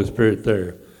received the Holy Spirit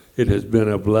there. It has been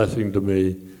a blessing to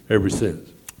me ever since.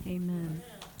 Amen.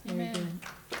 Very good.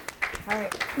 All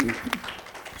right.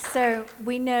 So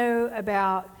we know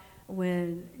about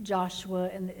when Joshua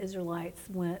and the Israelites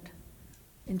went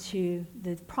into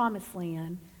the promised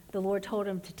land, the Lord told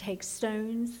them to take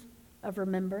stones of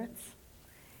remembrance.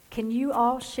 Can you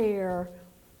all share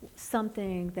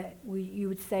something that you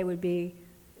would say would be,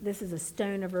 this is a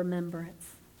stone of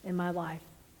remembrance in my life?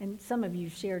 And some of you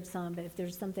shared some, but if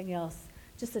there's something else,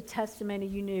 just a testimony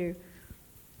you knew,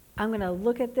 I'm going to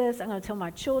look at this, I'm going to tell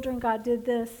my children God did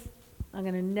this, I'm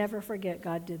going to never forget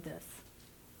God did this.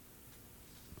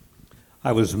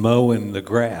 I was mowing the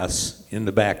grass in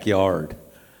the backyard.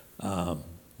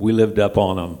 We lived up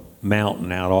on a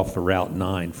mountain out off the Route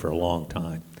 9 for a long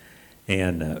time.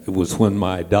 And it was when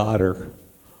my daughter,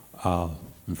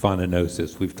 and Fonda knows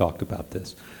this, we've talked about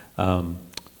this,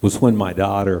 was when my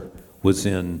daughter was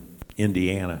in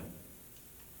Indiana.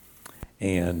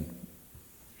 And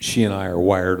she and I are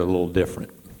wired a little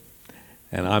different.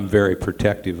 And I'm very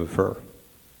protective of her,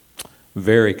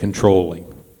 very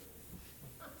controlling.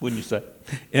 Wouldn't you say?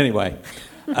 Anyway,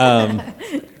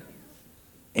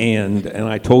 and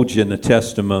I told you in the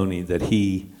testimony that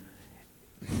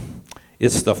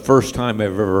it's the first time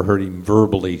I've ever heard him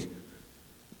verbally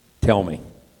tell me.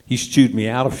 He's chewed me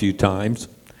out a few times,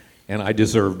 and I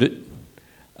deserved it.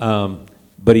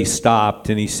 But he stopped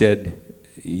and he said,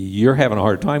 "You're having a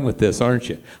hard time with this, aren't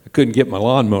you? I couldn't get my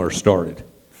lawnmower started."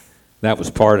 That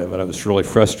was part of it. I was really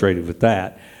frustrated with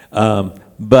that.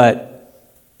 But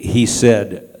he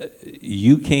said,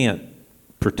 "You can't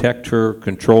protect her,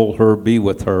 control her, be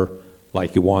with her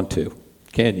like you want to,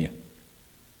 can you?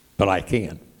 But I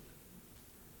can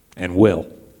and will."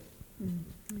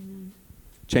 Mm-hmm.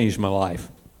 Changed my life.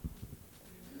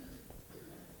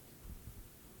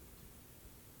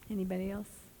 Anybody else?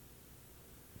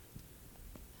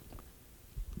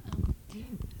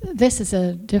 This is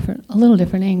a little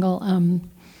different angle.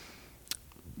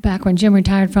 Back when Jim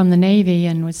retired from the Navy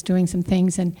and was doing some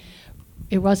things, and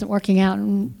it wasn't working out,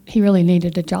 and he really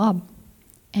needed a job.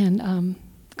 And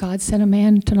God sent a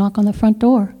man to knock on the front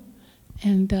door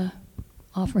and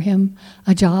offer him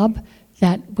a job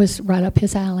that was right up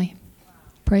his alley.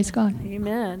 Praise God.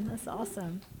 Amen. That's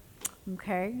awesome.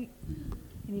 Okay.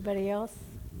 Anybody else?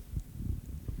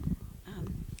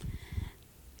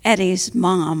 Eddie's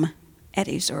mom,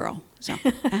 Eddie's Earl, so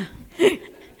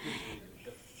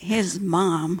his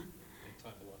mom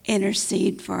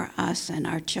interceded for us and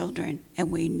our children, and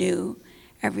we knew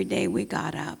every day we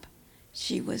got up,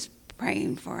 she was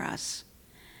praying for us.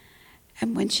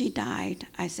 And when she died,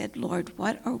 I said, "Lord,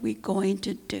 what are we going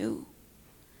to do?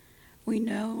 We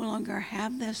no longer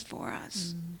have this for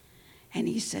us." And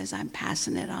he says, "I'm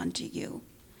passing it on to you."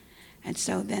 And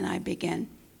so then I began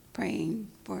praying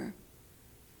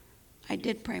I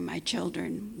did pray my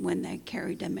children when they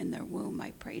carried them in their womb.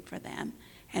 I prayed for them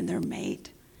and their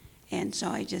mate. And so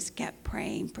I just kept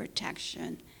praying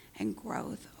protection and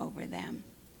growth over them.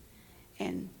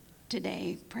 And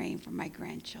today, praying for my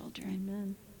grandchildren.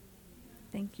 Amen.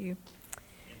 Thank you.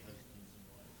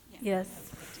 Yes.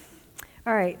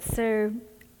 All right, so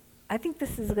I think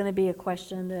this is going to be a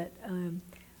question that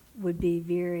would be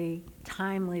very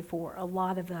timely for a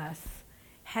lot of us.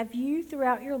 Have you,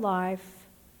 throughout your life,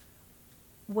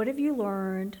 what have you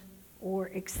learned or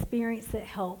experienced that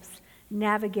helps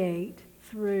navigate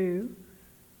through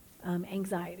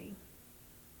anxiety,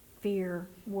 fear,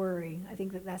 worry? I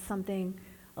think that that's something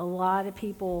a lot of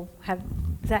people have.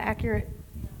 Is that accurate?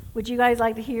 Would you guys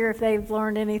like to hear if they've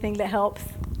learned anything that helps?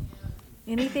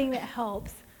 Anything that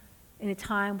helps in a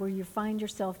time where you find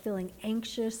yourself feeling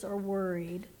anxious or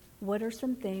worried? What are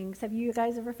some things? Have you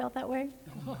guys ever felt that way?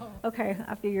 Okay,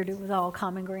 I figured it was all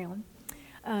common ground.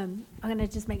 I'm going to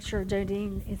just make sure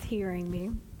Jodine is hearing me.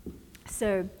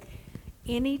 So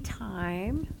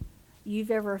anytime you've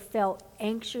ever felt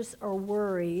anxious or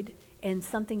worried and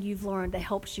something you've learned that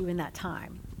helps you in that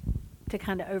time to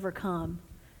kind of overcome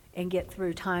and get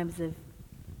through times of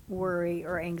worry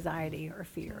or anxiety or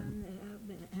fear. I've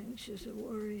been anxious or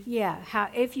worried. Yeah,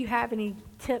 if you have any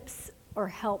tips or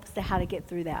helps to how to get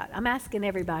through that. I'm asking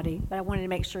everybody, but I wanted to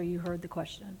make sure you heard the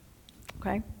question.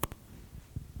 Okay?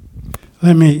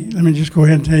 Let me just go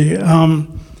ahead and tell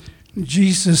you.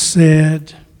 Jesus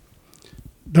said,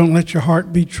 "Don't let your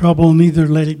heart be troubled, neither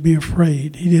let it be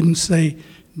afraid." He didn't say,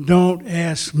 "Don't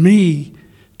ask me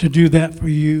to do that for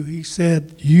you." He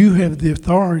said, "You have the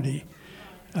authority."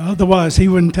 Otherwise, he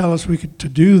wouldn't tell us to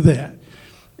do that.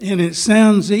 And it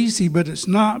sounds easy, but it's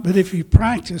not. But if you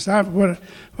practice, what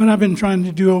I've been trying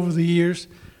to do over the years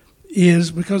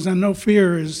is, because I know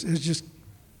fear is just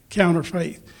counter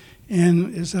faith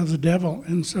and it's of the devil.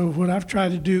 And so what I've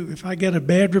tried to do, if I get a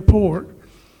bad report,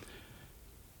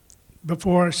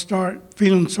 before I start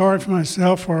feeling sorry for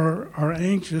myself or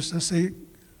anxious, I say,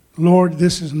 "Lord,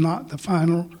 this is not the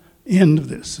final end of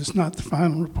this. It's not the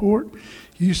final report.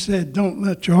 You said, don't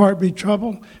let your heart be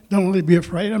troubled. Don't let it be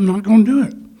afraid. I'm not going to do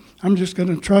it. I'm just going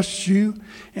to trust you."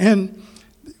 And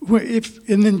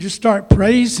then just start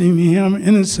praising him.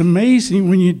 And it's amazing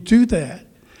when you do that.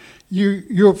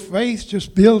 Your faith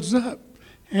just builds up.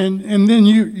 And then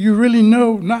you really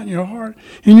know, not in your heart,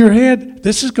 in your head,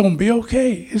 this is going to be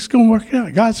okay. It's going to work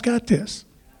out. God's got this.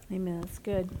 Amen. That's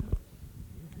good.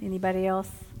 Anybody else?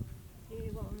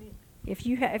 If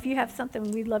you have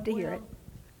something, we'd love to hear it.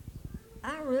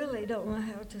 I really don't know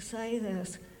how to say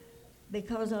this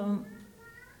because I'm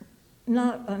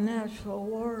not a natural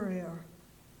worrier.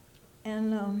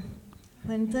 And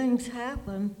when things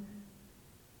happen,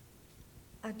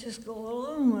 I just go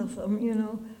along with them, you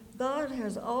know. God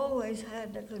has always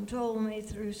had to control me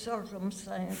through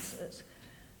circumstances.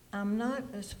 I'm not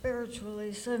as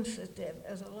spiritually sensitive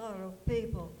as a lot of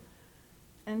people.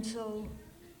 And so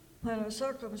when a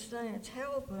circumstance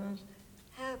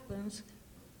happens,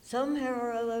 somehow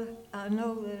or other, I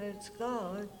know that it's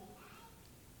God,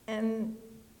 and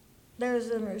there's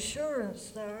an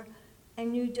assurance there,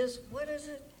 and you just, what is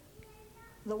it?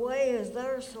 The way is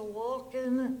there, so walk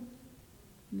in it.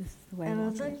 This is the way and I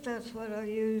think that's what I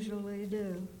usually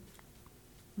do.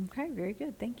 Okay, very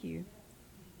good. Thank you.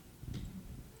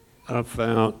 I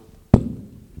found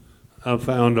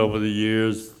over the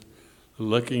years,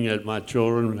 looking at my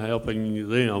children and helping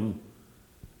them,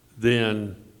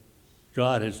 then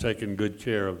God has taken good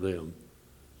care of them.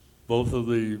 Both of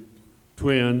the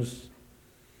twins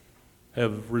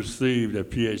have received a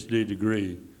PhD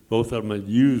degree. Both of them have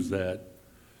used that.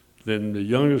 Then the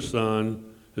youngest son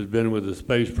has been with the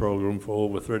space program for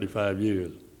over 35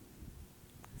 years.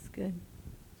 That's good.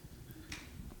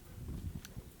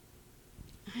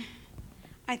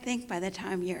 I think by the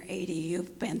time you're 80,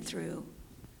 you've been through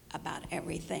about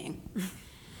everything.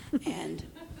 And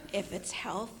if it's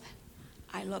health,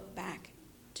 I look back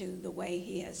to the way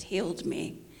he has healed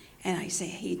me, and I say,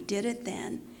 he did it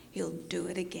then, he'll do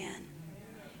it again.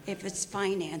 If it's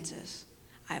finances,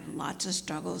 I have lots of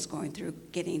struggles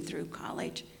getting through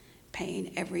college,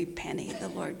 paying every penny the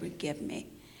Lord would give me,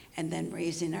 and then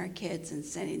raising our kids and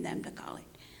sending them to college.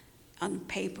 On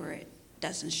paper, it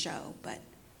doesn't show, but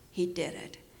he did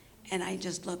it. And I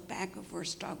just look back, if we're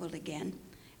struggled again,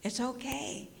 it's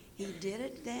okay. He did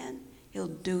it then, he'll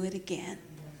do it again.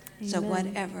 Amen. So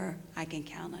whatever, I can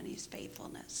count on his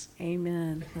faithfulness.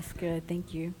 Amen. That's good.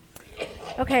 Thank you.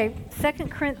 Okay, 2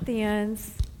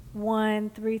 Corinthians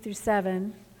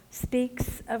 1:3-7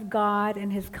 speaks of God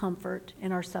and his comfort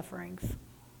in our sufferings.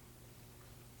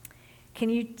 Can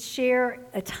you share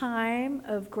a time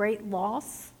of great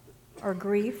loss or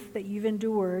grief that you've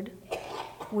endured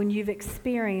when you've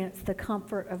experienced the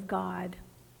comfort of God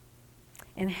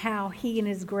and how He and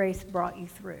His grace brought you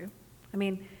through? I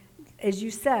mean, as you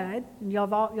said,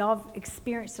 y'all have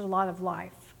experienced a lot of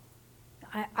life.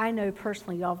 I know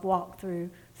personally y'all have walked through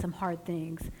some hard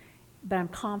things, but I'm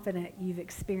confident you've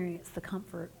experienced the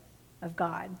comfort of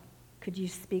God. Could you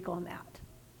speak on that?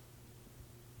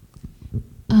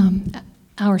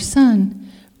 Our son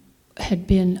had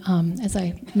been, as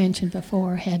I mentioned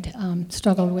before, had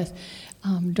struggled with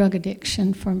drug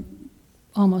addiction for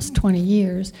almost 20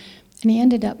 years, and he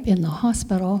ended up in the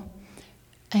hospital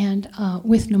and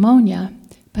with pneumonia,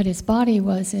 but his body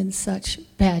was in such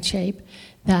bad shape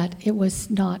that it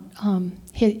was not,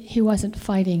 he wasn't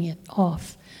fighting it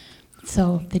off.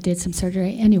 So they did some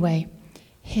surgery. Anyway,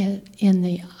 in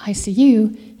the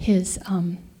ICU, his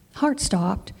heart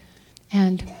stopped,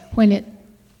 and when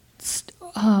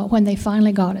they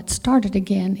finally got it started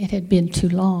again, it had been too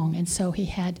long, and so he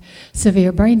had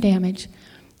severe brain damage.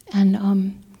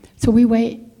 And so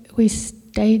we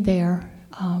stayed there.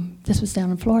 This was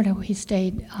down in Florida. We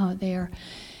stayed there.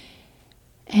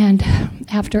 And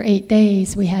after 8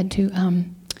 days, we had to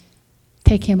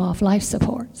take him off life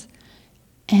supports.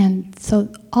 And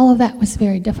so all of that was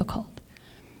very difficult.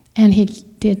 And he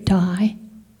did die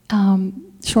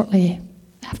shortly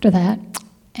after that.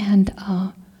 And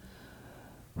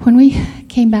when we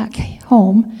came back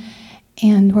home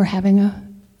and were having the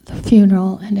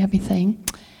funeral and everything,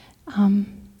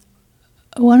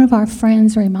 one of our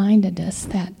friends reminded us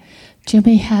that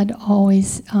Jimmy had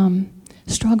always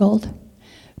struggled,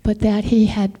 but that he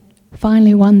had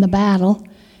finally won the battle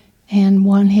and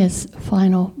won his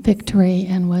final victory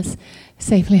and was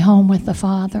safely home with the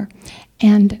Father.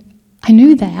 And I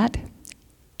knew that,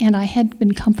 and I had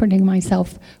been comforting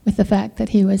myself with the fact that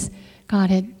God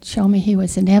had shown me he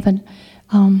was in heaven,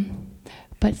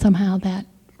 but somehow that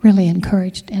really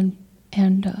encouraged and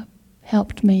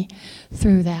helped me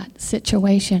through that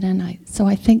situation. And so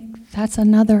I think that's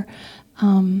another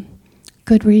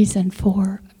good reason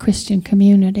for a Christian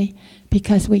community,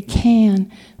 because we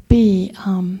can be,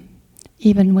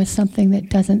 even with something that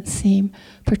doesn't seem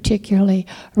particularly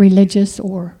religious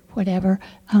or whatever,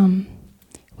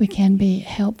 we can be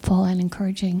helpful and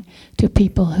encouraging to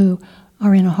people who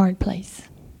are in a hard place.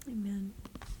 Amen.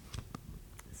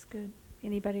 That's good.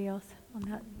 Anybody else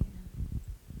on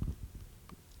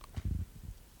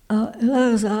that?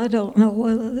 Liz, I don't know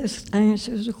whether this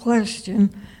answers the question,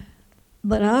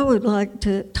 but I would like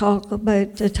to talk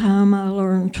about the time I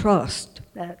learned trust.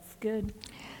 That's good.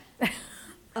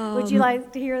 Would you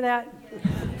like to hear that?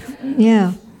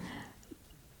 Yeah.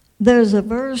 There's a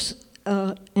verse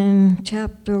in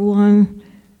chapter 1,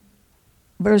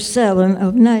 verse 7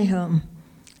 of Nahum,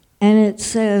 and it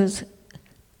says,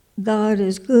 God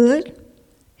is good,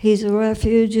 He's a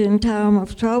refuge in time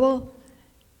of trouble,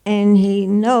 and He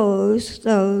knows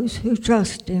those who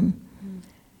trust Him.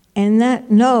 And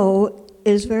that know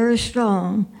is very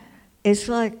strong. It's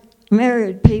like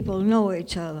married people know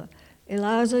each other.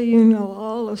 Eliza, you know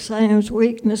all of Sam's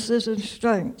weaknesses and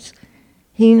strengths.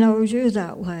 He knows you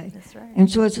that way. That's right.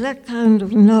 And so it's that kind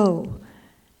of know.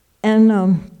 And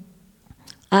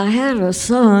I had a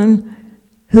son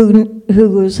who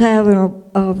was having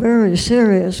a very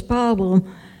serious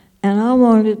problem, and I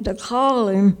wanted to call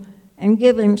him and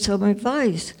give him some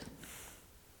advice.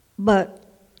 But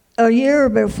a year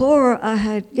before, I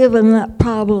had given that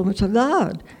problem to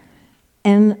God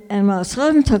and my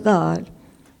son to God.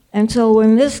 And so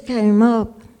when this came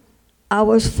up, I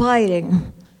was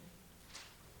fighting.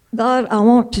 God, I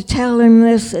want to tell him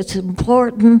this, it's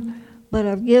important, but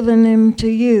I've given him to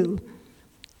you.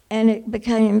 And it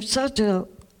became such a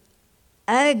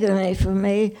agony for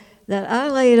me that I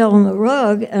laid on the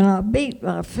rug and I beat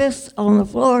my fists on the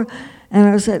floor and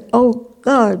I said, oh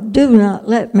God, do not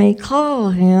let me call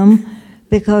him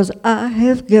because I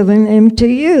have given him to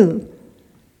you.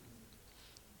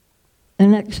 The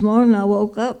next morning I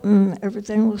woke up and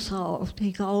everything was solved.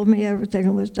 He called me,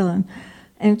 everything was done.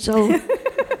 And so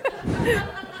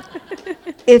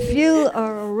if you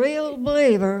are a real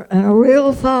believer and a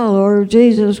real follower of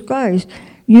Jesus Christ,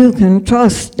 you can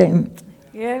trust him.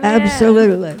 Yeah,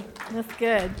 absolutely. That's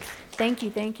good. Thank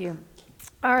you.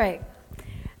 All right.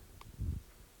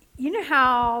 You know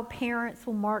how parents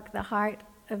will mark the height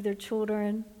of their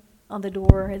children on the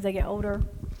door as they get older?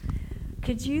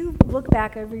 Could you look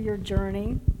back over your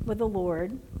journey with the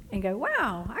Lord and go,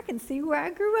 wow, I can see where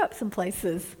I grew up some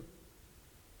places.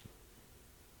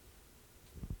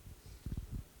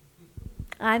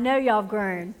 I know y'all have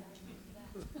grown.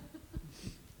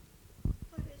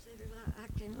 What is it? I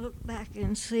can look back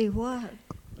and see what.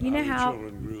 You know the how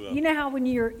children grew up. you know how when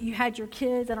you had your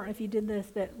kids, I don't know if you did this,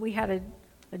 but we had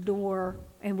a door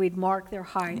and we'd mark their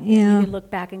height. Yeah. You could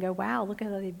look back and go, wow, look how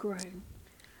they've grown.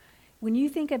 When you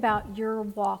think about your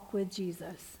walk with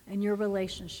Jesus and your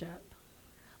relationship,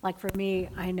 like for me,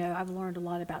 I know I've learned a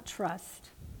lot about trust.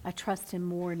 I trust him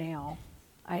more now.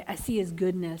 I see his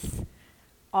goodness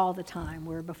all the time,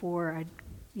 where before I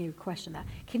question that.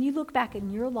 Can you look back in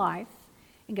your life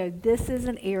and go, this is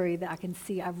an area that I can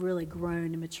see I've really grown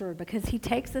and matured? Because he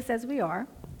takes us as we are,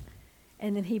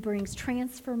 and then he brings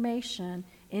transformation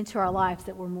into our lives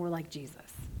that we're more like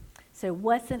Jesus. So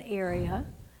what's an area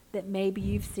that maybe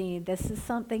you've seen, this is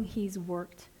something he's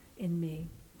worked in me,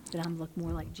 that I'm look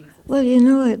more like Jesus?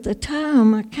 Well, at the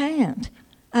time, I can't.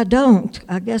 I don't.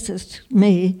 I guess it's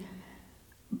me.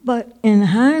 But in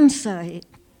hindsight,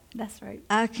 that's right.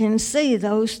 I can see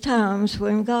those times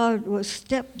when God would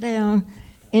step down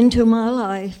into my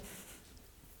life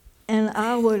and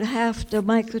I would have to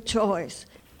make a choice.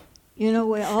 We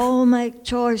all make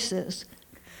choices.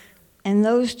 And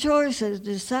those choices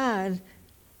decide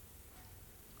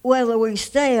whether we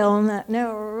stay on that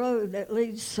narrow road that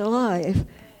leads to life.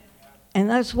 And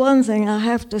that's one thing I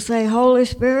have to say, Holy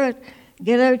Spirit,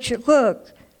 get out your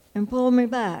crook and pull me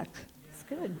back. That's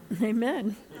good.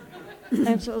 Amen.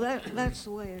 And so that's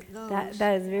the way it goes.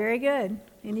 That is very good.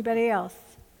 Anybody else?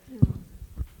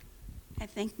 I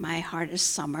think my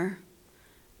hardest summer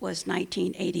was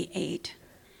 1988.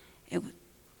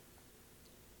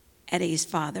 Eddie's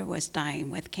father was dying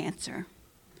with cancer.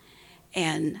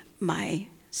 And my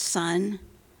son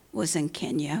was in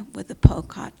Kenya with the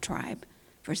Pokot tribe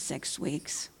for 6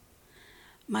 weeks.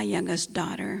 My youngest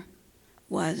daughter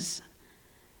was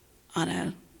on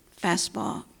a fast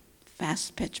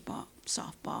pitch ball,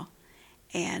 softball,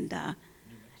 and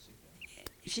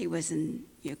she was in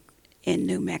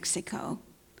New Mexico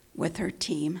with her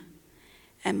team.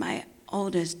 And my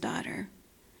oldest daughter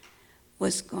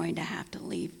was going to have to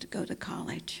leave to go to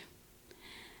college.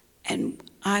 And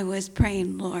I was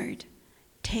praying, Lord,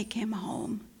 take him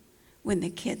home when the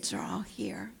kids are all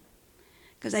here.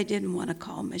 Because I didn't want to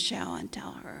call Michelle and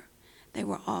tell her they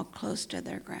were all close to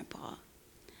their grandpa.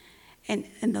 And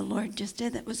the Lord just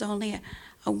did. It was only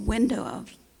a window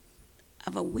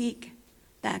of a week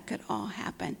that could all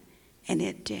happen. And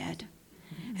it did.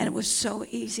 Mm-hmm. And it was so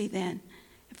easy then.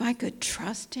 If I could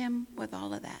trust him with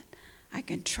all of that, I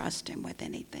can trust him with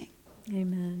anything.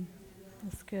 Amen.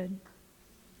 That's good.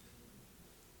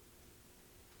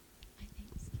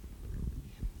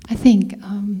 I think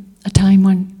a time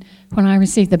when I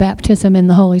received the baptism in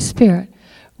the Holy Spirit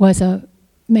was a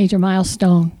major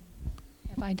milestone.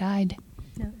 If I died.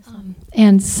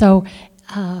 And so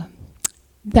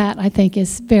that, I think,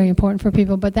 is very important for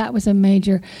people. But that was a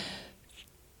major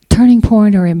turning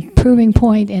point or improving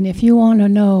point. And if you want to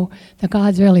know that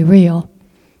God's really real,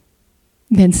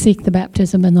 then seek the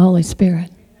baptism in the Holy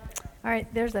Spirit. All right,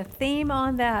 there's a theme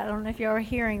on that. I don't know if you are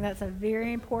hearing. That's a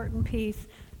very important piece,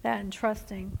 that and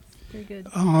trusting. Very good.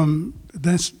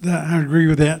 I agree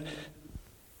with that.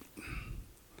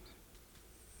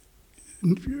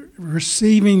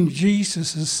 Receiving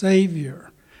Jesus as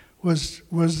Savior was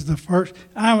the first.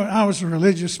 I was a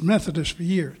religious Methodist for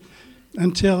years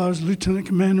until I was lieutenant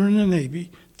commander in the Navy,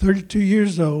 32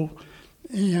 years old,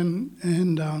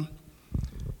 and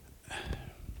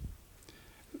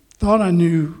thought I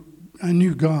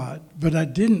knew God, but I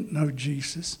didn't know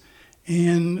Jesus.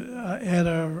 And at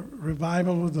a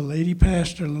revival with a lady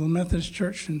pastor, a little Methodist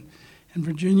church in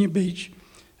Virginia Beach,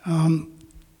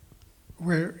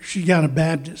 where she got a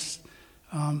Baptist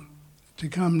to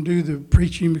come do the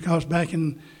preaching, because back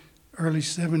in early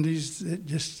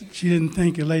 70s, she didn't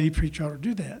think a lady preacher ought to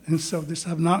do that. And so this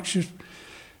obnoxious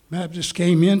Baptist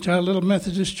came into our little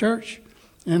Methodist church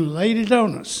and laid it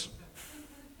on us.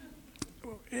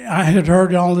 I had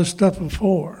heard all this stuff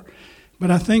before,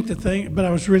 but I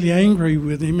was really angry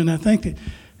with him, and I think that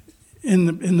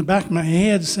in the back of my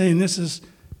head saying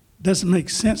doesn't make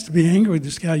sense to be angry with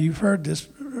this guy. You've heard this.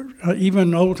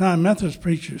 Even old-time Methodist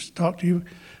preachers talk to you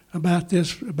about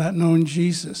this, about knowing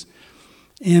Jesus.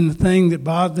 And the thing that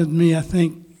bothered me, I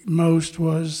think, most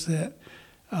was that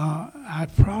I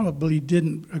probably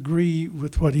didn't agree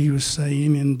with what he was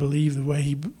saying and believe the way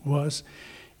he was.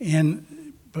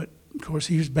 But, of course,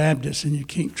 he was Baptist, and you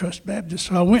can't trust Baptists.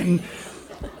 So I went and,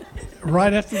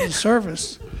 right after the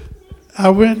service,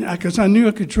 because I knew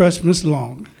I could trust Miss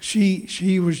Long.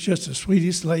 She was just the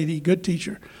sweetest lady, good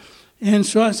teacher. And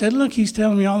so I said, look, he's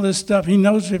telling me all this stuff. He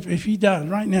knows if he dies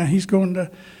right now, he's going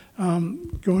to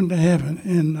heaven.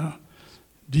 And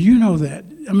do you know that?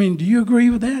 I mean, do you agree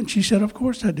with that? And she said, of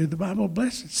course I do. The Bible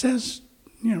says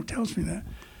tells me that.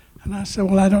 And I said,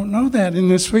 well, I don't know that.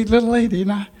 And this sweet little lady,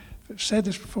 and I said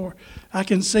this before, I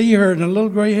can see her in a little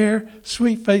gray hair,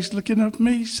 sweet face looking up at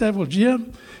me, said, well,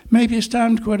 Jim, maybe it's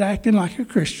time to quit acting like a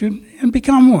Christian and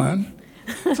become one.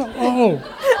 I thought,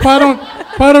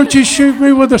 why don't you shoot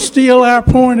me with a steel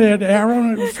pointed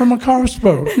arrow from a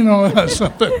crossbow?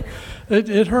 Something.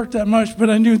 It hurt that much, but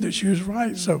I knew that she was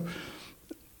right. So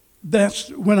that's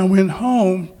when I went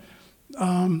home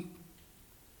and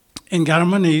got on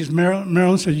my knees.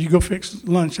 Marilyn said, you go fix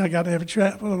lunch. I got to have a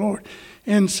chat with the Lord.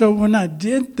 And so when I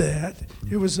did that,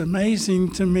 it was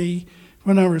amazing to me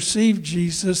when I received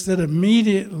Jesus that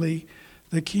immediately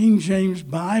the King James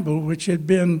Bible, which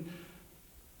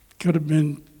could have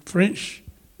been French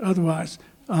otherwise,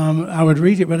 I would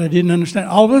read it, but I didn't understand.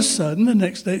 All of a sudden, the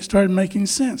next day, it started making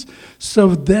sense.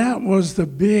 So that was a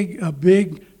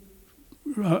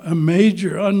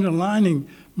major underlining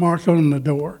mark on the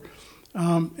door.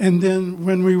 And then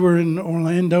when we were in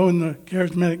Orlando and the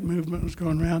charismatic movement was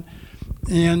going around,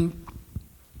 and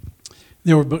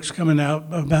there were books coming out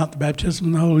about the baptism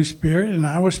in the Holy Spirit, and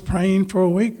I was praying for a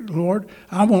week, Lord,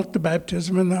 I want the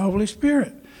baptism in the Holy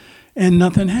Spirit. And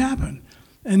nothing happened.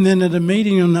 And then at a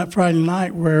meeting on that Friday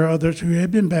night where others who had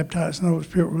been baptized in the Holy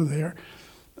Spirit were there,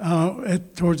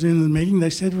 towards the end of the meeting, they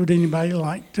said, would anybody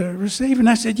like to receive? And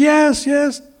I said,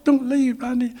 yes, don't leave.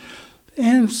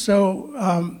 And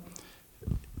so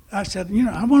I said,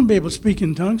 I want to be able to speak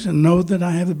in tongues and know that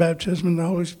I have the baptism in the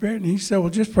Holy Spirit. And he said, well,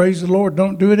 just praise the Lord.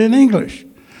 Don't do it in English.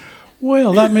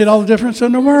 Well, that made all the difference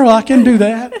in the world. I can do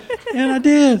that. And I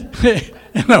did.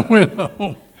 And I went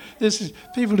home. This is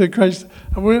people that crazy.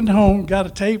 I went home, got a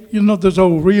tape. Those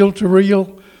old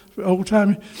reel-to-reel,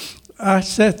 old-timey. I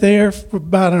sat there for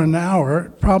about an hour,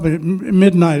 probably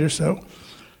midnight or so,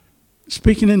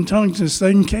 speaking in tongues and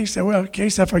saying, in case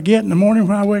I forget in the morning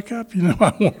when I wake up,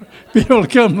 I want to be able to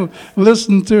come and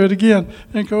listen to it again.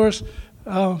 And, of course,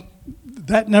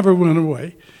 that never went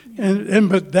away.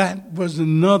 But that was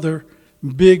another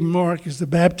big mark is the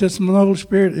baptism of the Holy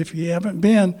Spirit. If you haven't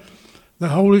been, the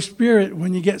Holy Spirit,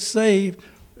 when you get saved,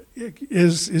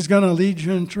 is going to lead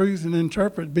you in truth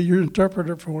and be your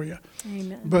interpreter for you.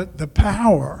 Amen. But the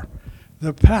power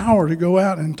to go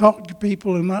out and talk to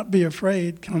people and not be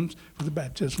afraid comes with the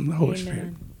baptism of the Holy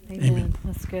Spirit. Amen.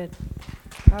 That's good.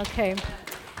 Okay.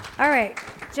 All right.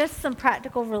 Just some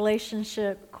practical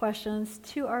relationship questions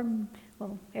to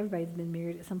everybody's been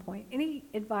married at some point. Any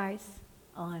advice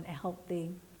on a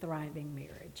healthy, thriving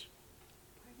marriage?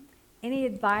 Any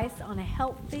advice on a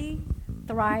healthy,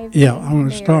 thriving Yeah, I'm going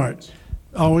to marriage? start.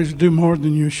 Always do more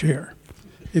than you share.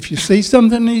 If you see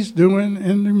something he's doing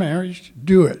in the marriage,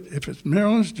 do it. If it's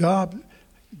Marilyn's job,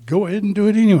 go ahead and do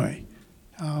it anyway.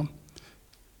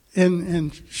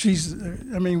 And she's,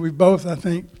 we both, I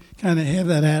think, kind of have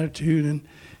that attitude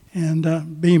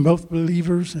and being both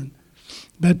believers and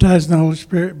baptized in the Holy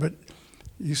Spirit, but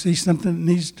you see something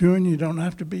that needs doing, you don't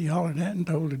have to be hollered at and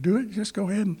told to do it. Just go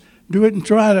ahead and do it and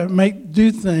try to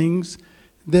do things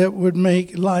that would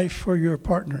make life for your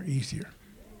partner easier.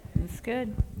 That's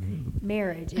good.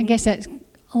 Marriage. I guess that's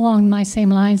along my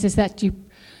same lines is that the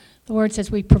word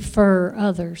says we prefer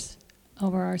others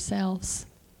over ourselves.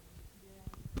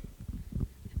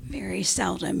 Very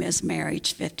seldom is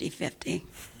marriage 50-50.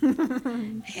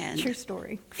 And true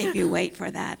story. If you wait for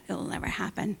that, it'll never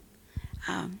happen.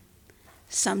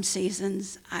 Some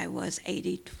seasons I was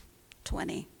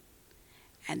 80-20.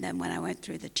 And then when I went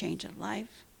through the change of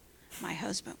life, my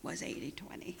husband was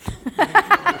 80-20.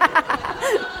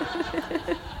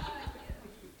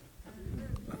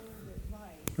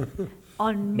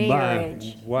 On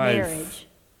marriage. My wife, marriage.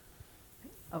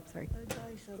 Oh, sorry.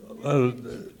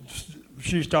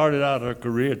 She started out her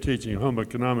career teaching home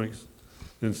economics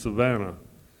in Savannah.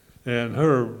 And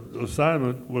her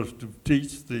assignment was to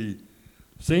teach the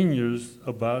seniors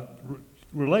about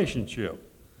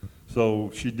relationship.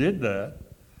 So she did that.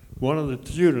 One of the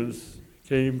students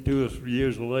came to us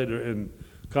years later and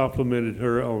complimented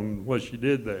her on what she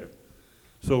did there.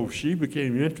 So she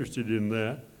became interested in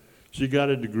that. She got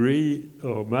a degree,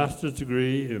 a master's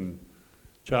degree in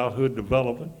childhood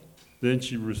development. Then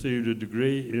she received a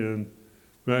degree in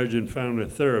marriage and family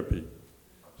therapy.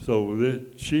 So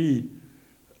that she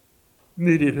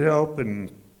needed help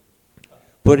in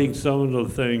putting some of the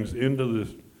things into the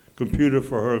computer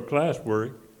for her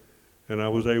classwork, and I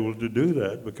was able to do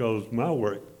that because my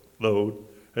workload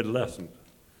had lessened.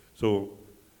 So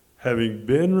having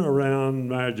been around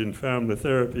marriage and family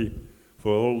therapy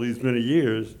for all these many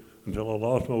years, until I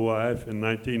lost my wife in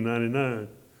 1999,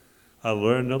 I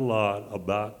learned a lot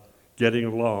about getting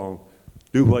along.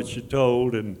 Do what you're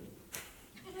told and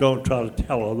don't try to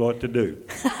tell her what to do.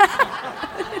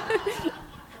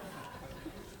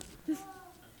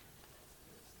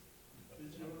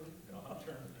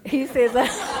 He says that.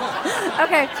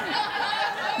 Okay.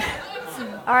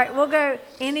 All right, we'll go.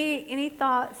 Any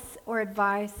thoughts or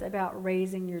advice about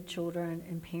raising your children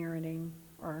and parenting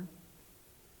or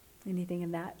anything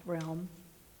in that realm?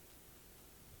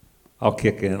 I'll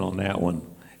kick in on that one.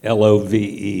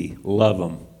 LOVE, love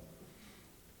them.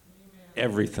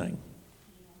 Everything.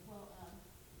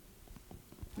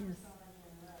 Yes.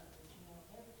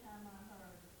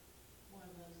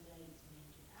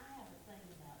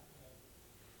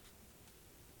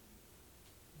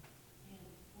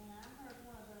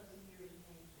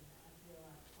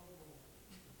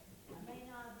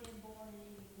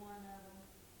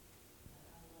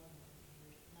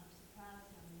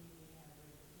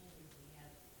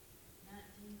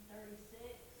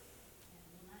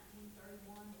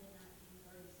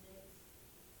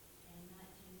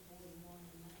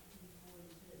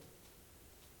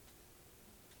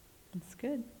 That's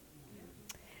good.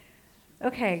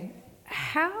 Okay,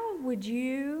 how would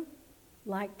you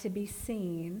like to be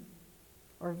seen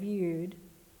or viewed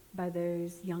by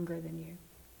those younger than you?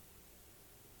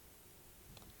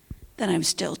 That I'm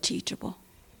still teachable.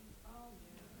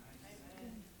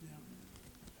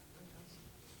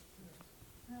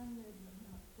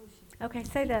 Okay,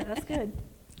 say that. That's good.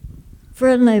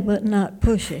 Friendly but not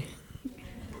pushy.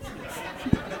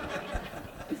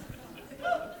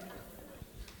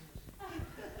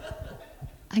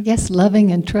 I guess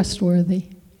loving and trustworthy.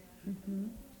 Mm-hmm.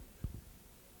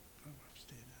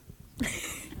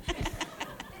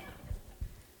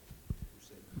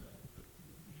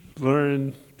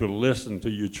 Learn to listen to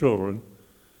your children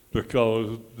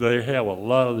because they have a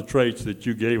lot of the traits that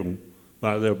you gave them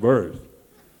by their birth.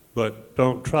 But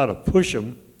don't try to push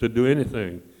them to do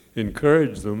anything.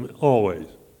 Encourage them always.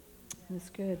 That's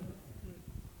good.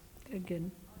 Good.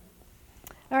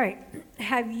 All right.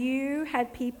 Have you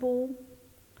had people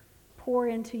pour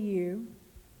into you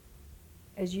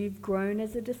as you've grown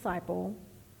as a disciple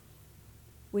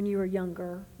when you were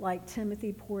younger, like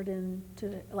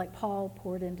Paul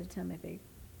poured into Timothy?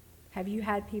 Have you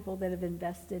had people that have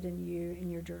invested in you in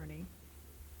your journey?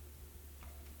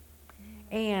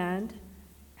 And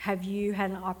have you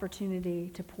had an opportunity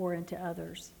to pour into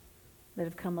others that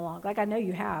have come along? Like I know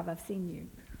you have. I've seen you.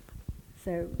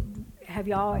 So have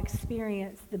y'all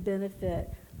experienced the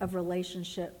benefit of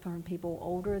relationship from people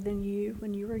older than you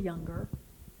when you were younger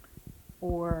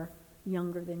or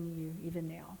younger than you even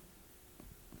now?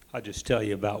 I'll just tell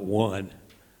you about one.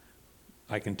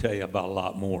 I can tell you about a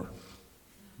lot more,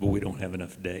 but we don't have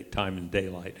enough time in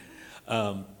daylight.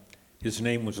 His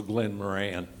name was Glenn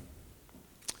Moran,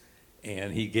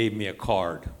 and he gave me a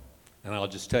card. And I'll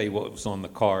just tell you what was on the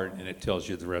card, and it tells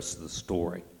you the rest of the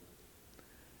story.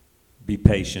 Be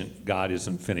patient. God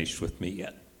isn't finished with me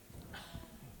yet.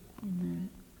 Mm-hmm.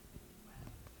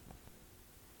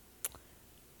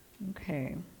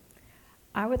 Okay.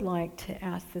 I would like to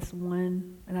ask this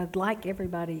one, and I'd like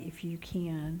everybody, if you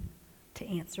can, to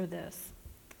answer this.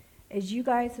 As you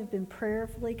guys have been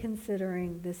prayerfully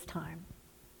considering this time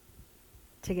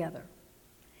together,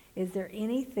 is there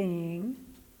anything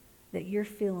that you're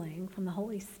feeling from the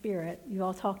Holy Spirit? You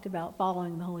all talked about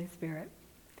following the Holy Spirit.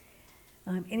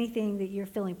 Anything that you're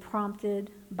feeling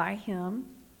prompted by Him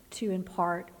to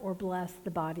impart or bless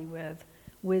the body with?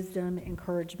 Wisdom,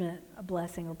 encouragement, a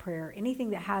blessing, or prayer. Anything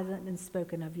that hasn't been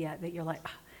spoken of yet that you're like,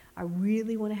 I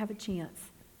really want to have a chance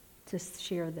to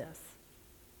share this.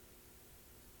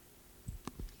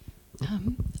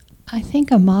 I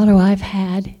think a motto I've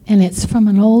had, and it's from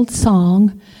an old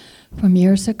song from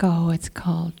years ago. It's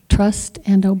called Trust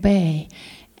and Obey.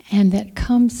 And that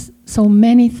comes, so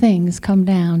many things come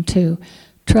down to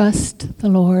trust the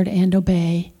Lord and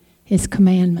obey His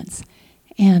commandments.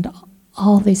 And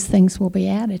all these things will be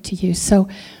added to you. So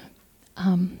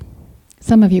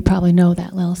some of you probably know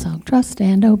that little song, Trust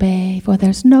and Obey, for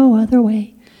there's no other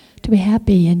way to be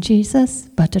happy in Jesus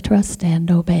but to trust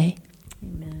and obey.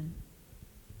 Amen.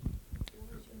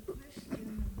 What was your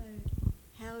question about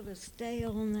how to stay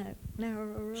on that narrow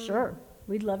road? Sure.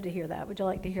 We'd love to hear that. Would you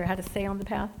like to hear how to stay on the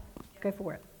path? Go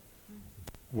for it.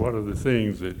 One of the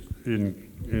things that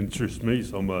interests me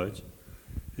so much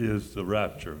is the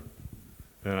rapture.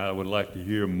 And I would like to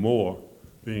hear more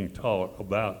being taught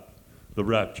about the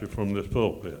rapture from this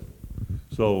pulpit.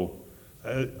 So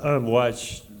I've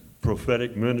watched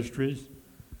prophetic ministries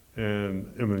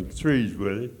and I'm intrigued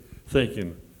with it,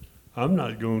 thinking, I'm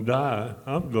not going to die.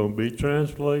 I'm going to be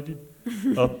translated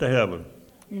up to heaven.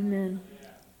 Amen.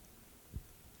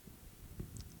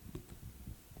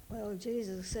 Well,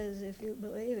 Jesus says if you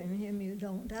believe in Him, you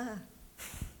don't die.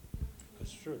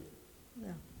 That's true.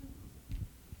 Yeah.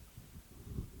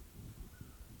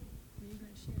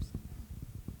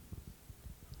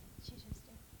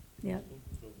 Yep.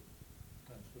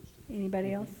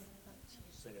 Anybody else?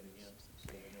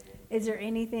 Is there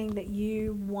anything that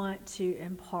you want to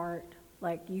impart,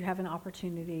 like you have an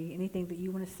opportunity, anything that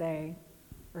you want to say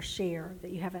or share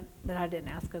that you haven't, that I didn't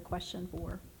ask a question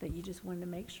for, that you just wanted to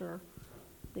make sure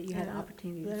that you had an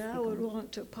opportunity to speak That I would on?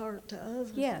 want to impart to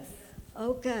others? Yes.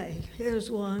 Okay,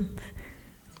 here's one.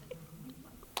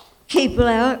 Keep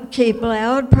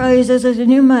loud praises in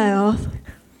your mouth,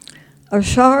 a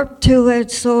sharp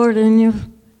two-edged sword in your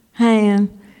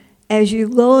hand as you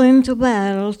go into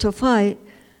battle to fight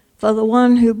for the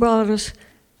one who brought us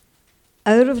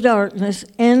out of darkness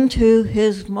into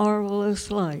his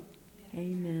marvelous light.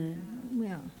 Amen.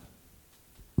 Yeah.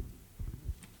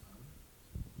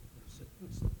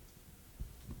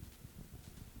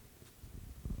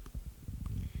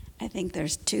 I think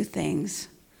there's two things.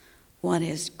 One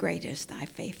is, great is thy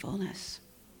faithfulness,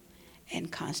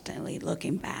 and constantly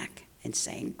looking back and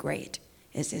saying, great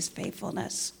is his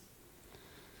faithfulness.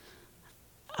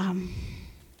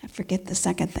 I forget the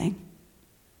second thing.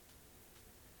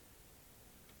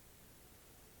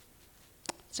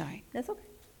 Sorry. That's okay.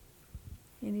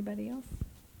 Anybody else?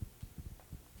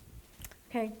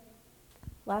 Okay.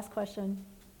 Last question.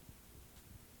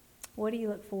 What do you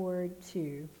look forward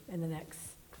to in the next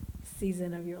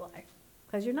season of your life?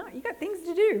 Because you got things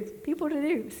to do, people to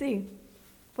do. See,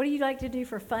 what do you like to do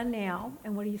for fun now,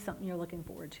 and what are something you're looking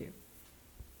forward to?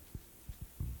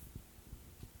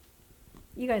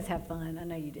 You guys have fun. I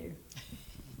know you do.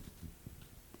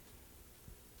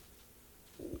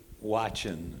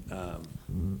 Watching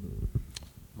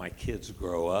my kids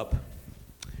grow up,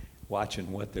 watching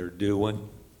what they're doing,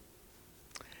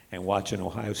 and watching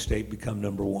Ohio State become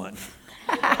number one.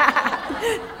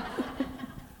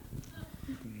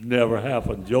 Never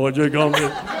happened. Georgia gonna be.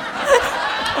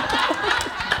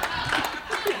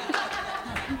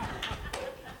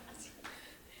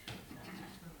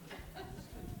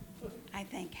 I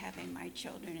think having my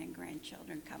children and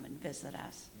grandchildren come and visit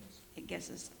us, it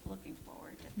gets us looking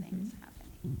forward to things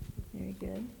happening. Very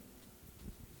good.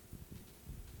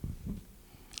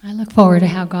 I look forward to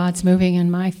how God's moving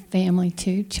in my family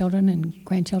too, children and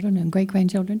grandchildren and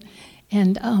great-grandchildren.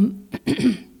 And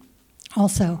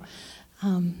also,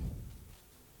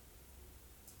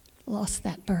 lost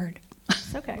that bird.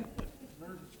 It's okay.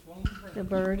 The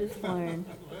bird is flown.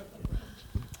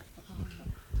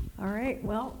 All right,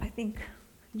 well, I think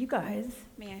you guys,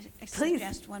 May I please.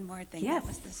 suggest one more thing? Yes. That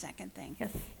was the second thing.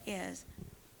 Yes. Is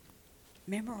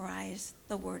memorize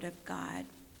the Word of God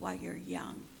while you're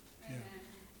young. Yeah.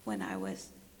 When I was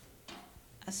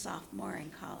a sophomore in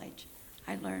college,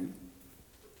 I learned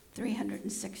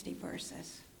 360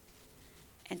 verses.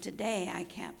 And today I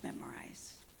can't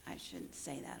memorize. I shouldn't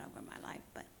say that over my life,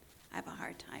 but I have a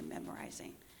hard time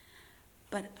memorizing.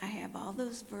 But I have all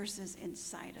those verses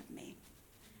inside of me,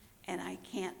 and I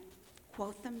can't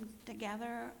quote them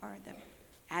together or the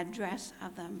address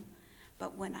of them,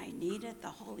 but when I need it, the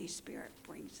Holy Spirit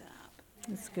brings it up.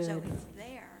 That's good. So it's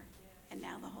there, and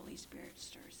now the Holy Spirit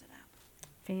stirs it up.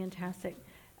 Fantastic.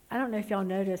 I don't know if y'all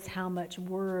noticed how much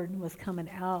word was coming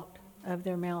out of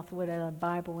their mouth with a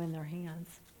Bible in their hands.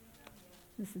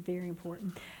 This is very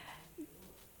important.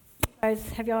 Guys,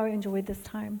 have y'all enjoyed this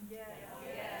time? Yes.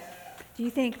 Do you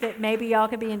think that maybe y'all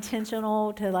could be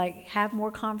intentional to like have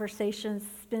more conversations,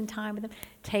 spend time with them,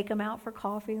 take them out for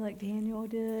coffee like Daniel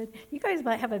did? You guys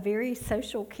might have a very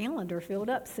social calendar filled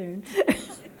up soon.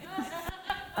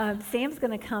 Sam's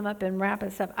going to come up and wrap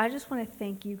us up. I just want to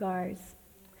thank you guys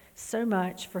so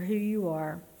much for who you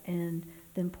are and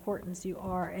the importance you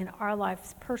are in our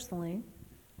lives personally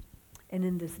and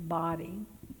in this body.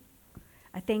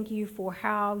 I thank you for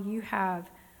how you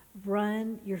have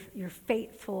run, you're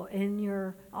faithful in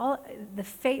the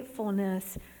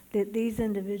faithfulness that these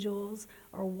individuals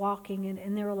are walking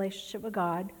in their relationship with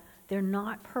God. They're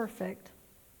not perfect,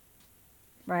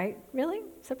 right? Really?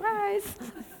 Surprise!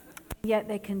 Yet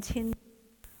they continue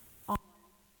on.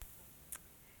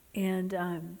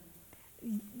 And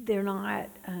they're not,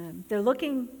 they're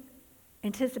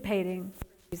anticipating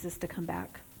Jesus to come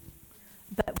back.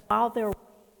 But while they're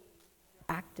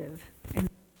active, and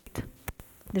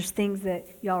there's things that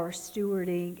y'all are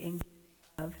stewarding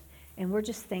and we're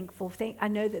just thankful. I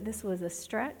know that this was a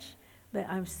stretch, but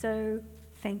I'm so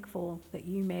thankful that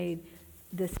you made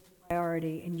this a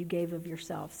priority and you gave of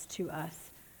yourselves to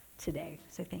us today.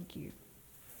 So thank you.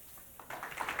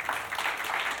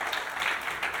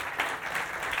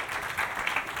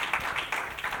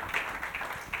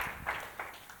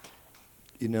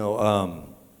 You know,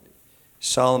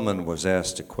 Solomon was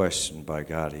asked a question by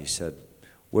God. He said,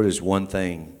 what is one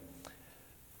thing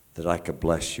that I could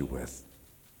bless you with?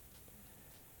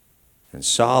 And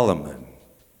Solomon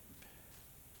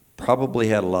probably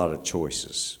had a lot of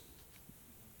choices.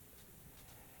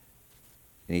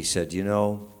 And he said, you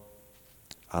know,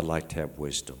 I'd like to have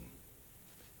wisdom.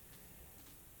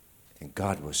 And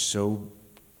God was so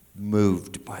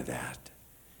moved by that.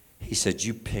 He said,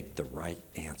 you picked the right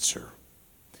answer.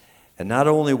 And not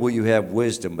only will you have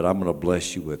wisdom, but I'm going to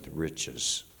bless you with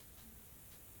riches.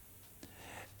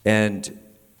 And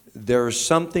there's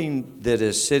something that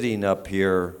is sitting up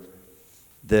here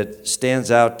that stands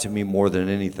out to me more than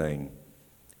anything,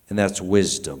 and that's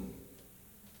wisdom.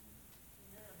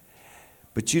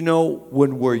 But you know,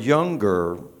 when we're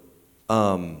younger,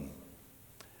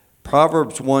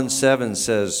 Proverbs 1:7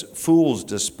 says, fools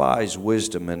despise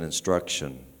wisdom and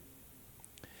instruction.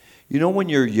 You know, when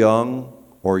you're young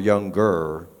or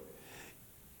younger,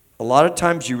 a lot of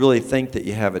times you really think that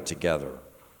you have it together,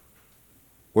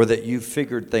 or that you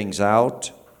figured things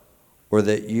out, or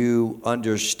that you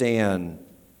understand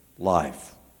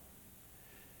life.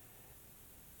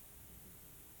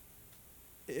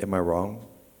 Am I wrong?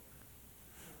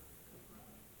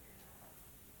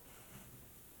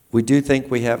 We do think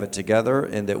we have it together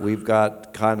and that we've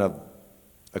got kind of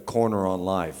a corner on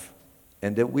life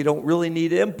and that we don't really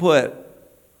need input.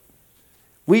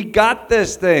 We got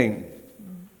this thing.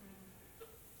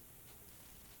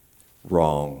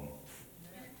 Wrong.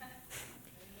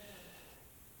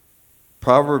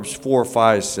 Proverbs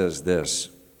 4:5 says this,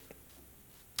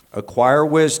 acquire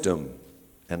wisdom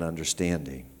and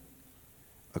understanding.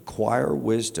 Acquire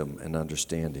wisdom and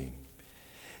understanding.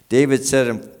 David said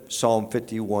in Psalm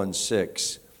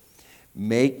 51:6,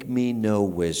 make me know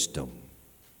wisdom.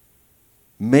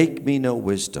 Make me know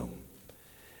wisdom.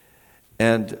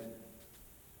 And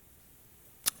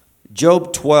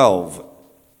Job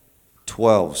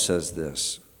 12:12 says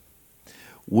this,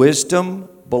 wisdom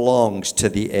belongs to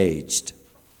the aged.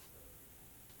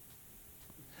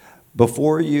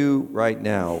 Before you right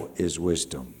now is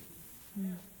wisdom.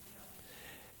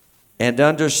 And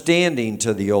understanding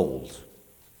to the old.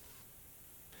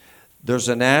 There's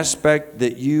an aspect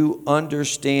that you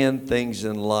understand things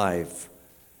in life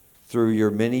through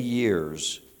your many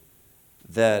years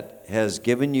that has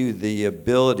given you the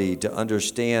ability to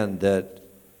understand that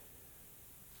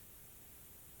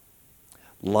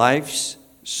life's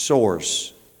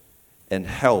source and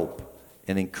help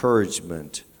and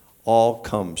encouragement all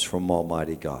comes from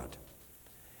Almighty God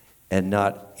and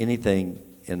not anything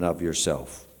in of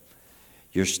yourself.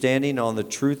 You're standing on the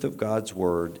truth of God's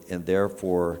word, and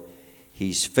therefore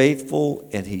He's faithful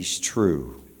and He's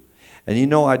true. And you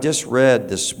know, I just read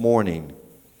this morning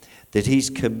that He's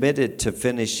committed to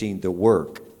finishing the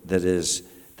work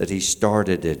that He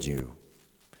started in you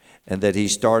and that He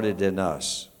started in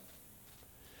us.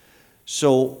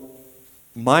 So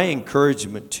my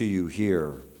encouragement to you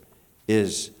here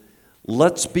is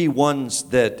let's be ones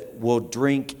that will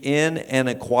drink in and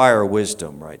acquire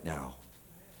wisdom right now.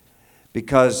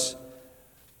 Because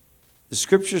the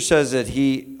scripture says that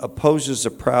He opposes the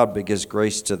proud but gives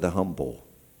grace to the humble.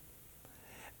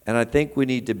 And I think we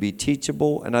need to be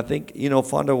teachable. And I think, you know,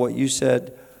 Fonda, what you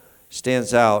said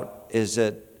stands out is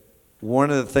that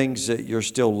one of the things that you're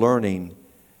still learning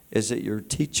is that you're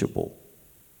teachable.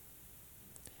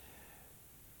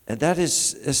 And that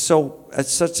is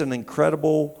such an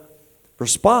incredible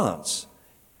response.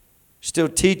 Still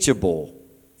teachable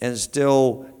and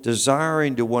still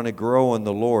desiring to want to grow in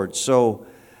the Lord. So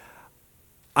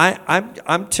I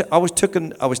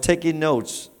was taking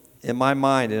notes in my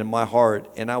mind and in my heart,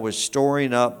 and I was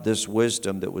storing up this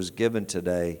wisdom that was given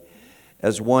today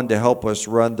as one to help us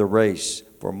run the race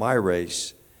for my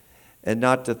race, and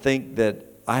not to think that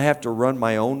I have to run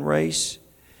my own race.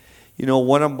 You know,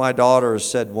 one of my daughters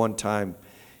said one time,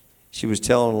 she was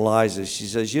telling Eliza, she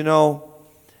says, you know,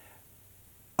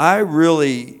 I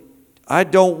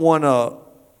don't want to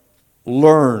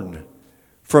learn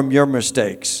from your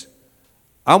mistakes.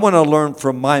 I want to learn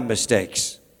from my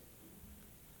mistakes.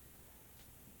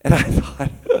 And I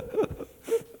thought,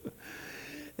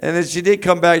 and then she did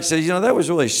come back and say, you know, that was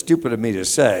really stupid of me to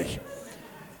say.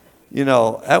 You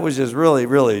know, that was just really,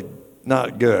 really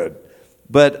not good.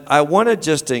 But I want to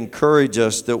just encourage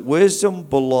us that wisdom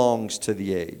belongs to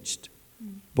the aged.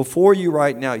 Before you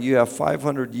right now, you have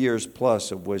 500 years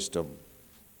plus of wisdom.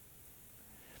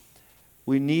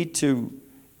 We need to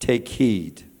take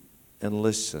heed and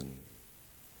listen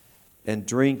and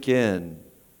drink in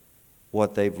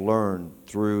what they've learned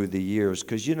through the years.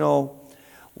 Because, you know,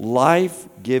 life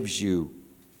gives you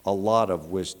a lot of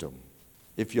wisdom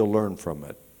if you'll learn from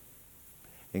it.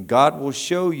 And God will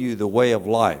show you the way of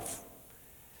life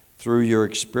through your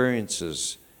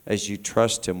experiences as you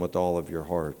trust Him with all of your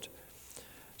heart.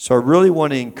 So I really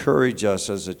want to encourage us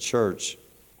as a church.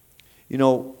 You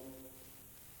know,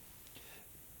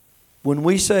 when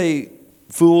we say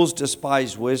fools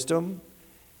despise wisdom,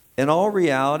 in all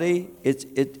reality,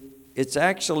 it's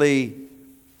actually,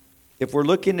 if we're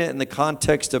looking at it in the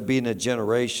context of being a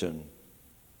generation,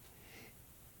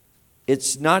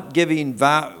 it's not giving,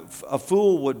 a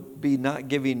fool would be not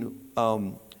giving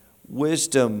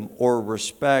wisdom or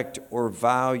respect or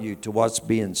value to what's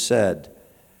being said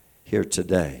here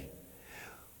today.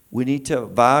 We need to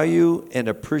value and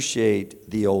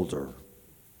appreciate the older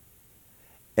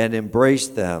and embrace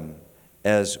them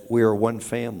as we are one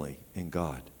family in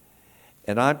God.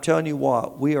 And I'm telling you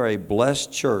what, we are a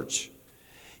blessed church.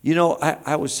 You know,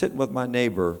 I was sitting with my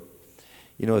neighbor.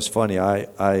 You know, it's funny. I'm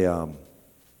out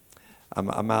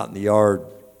in the yard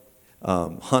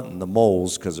hunting the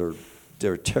moles because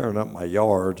they're tearing up my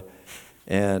yard.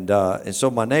 And so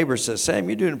my neighbor says, Sam,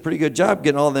 you're doing a pretty good job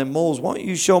getting all them moles. Why don't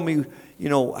you show me, you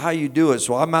know, how you do it?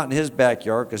 So I'm out in his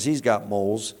backyard because he's got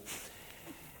moles.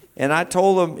 And I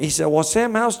told him, he said, well,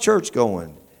 Sam, how's church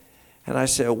going? And I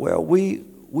said, well, we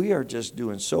are just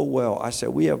doing so well. I said,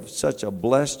 we have such a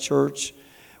blessed church.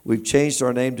 We've changed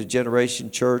our name to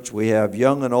Generation Church. We have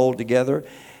young and old together.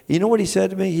 You know what he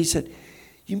said to me? He said,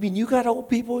 you mean you got old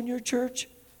people in your church?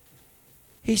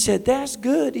 He said, that's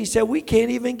good. He said, we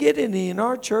can't even get any in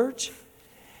our church.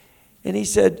 And he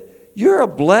said, you got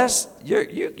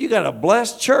a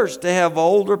blessed church to have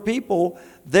older people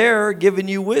there giving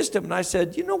you wisdom. And I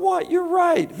said, you know what? You're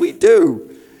right. We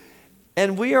do.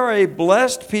 And we are a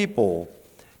blessed people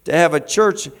to have a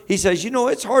church. He says, you know,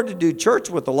 it's hard to do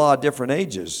church with a lot of different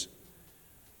ages.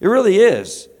 It really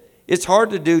is. It's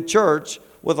hard to do church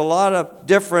with a lot of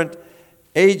different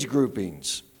age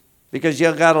groupings because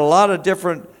you got a lot of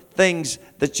different things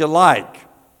that you like.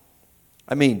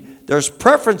 I mean, there's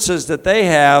preferences that they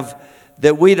have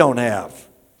that we don't have.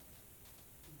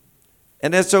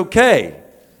 And it's okay.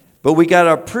 But we got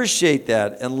to appreciate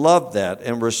that and love that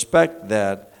and respect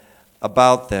that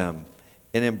about them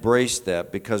and embrace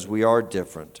that because we are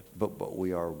different, but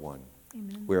we are one.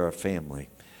 Amen. We're a family.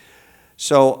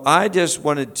 So I just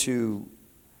wanted to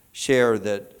share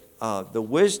that the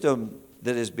wisdom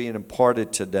that is being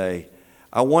imparted today,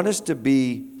 I want us to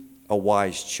be a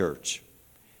wise church.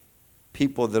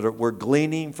 People that we're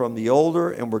gleaning from the older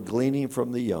and we're gleaning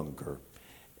from the younger.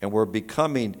 And we're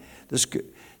becoming this.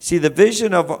 See, the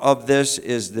vision of this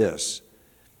is this.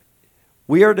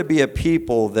 We are to be a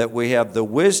people that we have the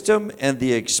wisdom and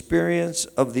the experience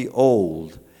of the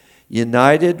old,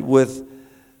 united with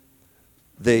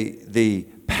the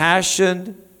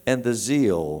passion and the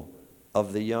zeal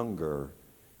of the younger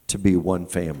to be one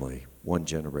family, one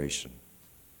generation.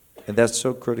 And that's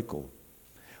so critical.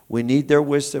 We need their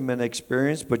wisdom and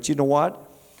experience, but you know what?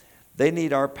 They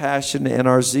need our passion and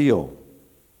our zeal.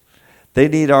 They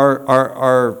need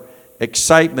our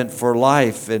excitement for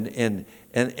life and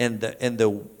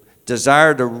the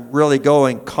desire to really go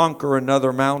and conquer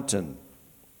another mountain.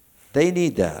 They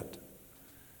need that.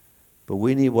 But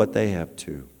we need what they have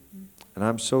too. And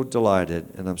I'm so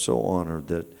delighted and I'm so honored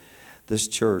that this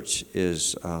church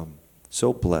is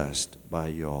so blessed by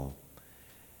y'all.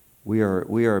 We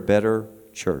are a better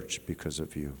church because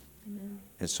of you. Amen.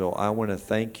 And so I want to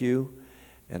thank you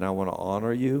and I want to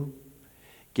honor you.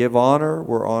 Give honor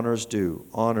where honor's due.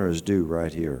 Honor is due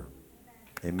right here.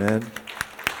 Amen.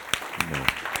 Amen.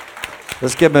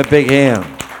 Let's give him a big hand.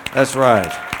 That's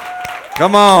right.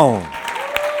 Come on.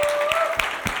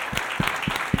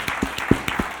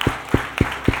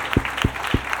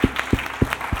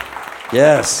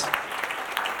 Yes.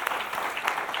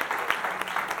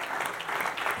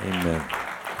 Amen.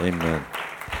 Amen.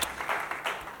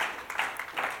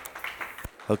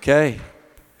 Okay.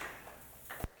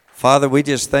 Father, we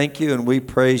just thank you and we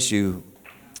praise you,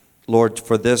 Lord,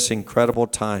 for this incredible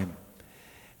time.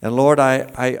 And Lord, I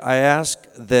ask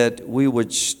that we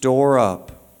would store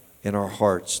up in our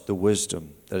hearts the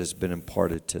wisdom that has been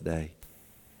imparted today.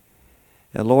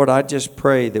 And Lord, I just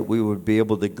pray that we would be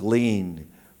able to glean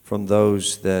from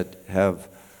those that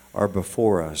are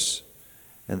before us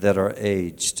and that are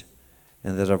aged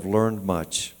and that have learned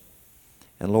much.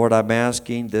 And Lord, I'm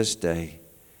asking this day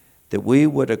that we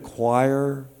would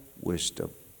acquire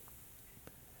wisdom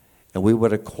and we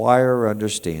would acquire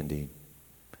understanding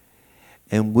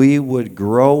and we would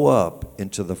grow up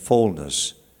into the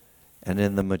fullness and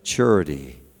in the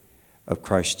maturity of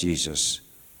Christ Jesus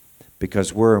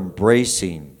because we're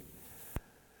embracing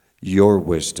your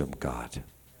wisdom, God.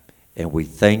 And we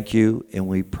thank you and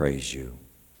we praise you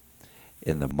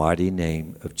in the mighty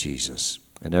name of Jesus.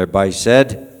 And everybody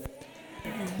said,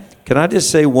 can I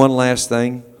just say one last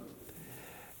thing?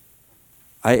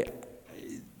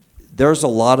 there's a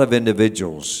lot of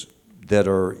individuals that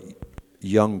are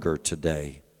younger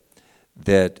today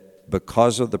that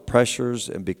because of the pressures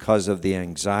and because of the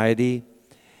anxiety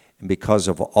and because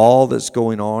of all that's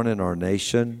going on in our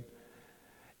nation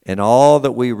and all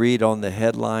that we read on the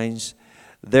headlines,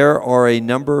 there are a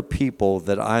number of people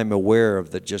that I'm aware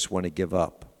of that just want to give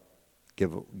up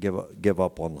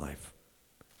on life.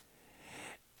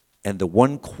 And the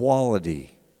one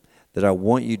quality that I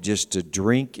want you just to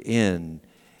drink in,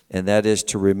 and that is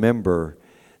to remember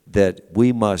that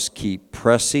we must keep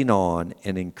pressing on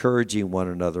and encouraging one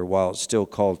another while it's still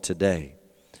called today.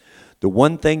 The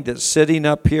one thing that's sitting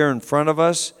up here in front of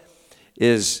us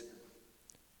is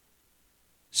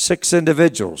 6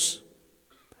 individuals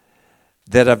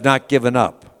that have not given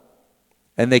up.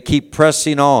 And they keep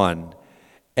pressing on.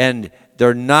 And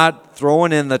they're not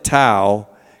throwing in the towel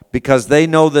because they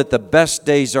know that the best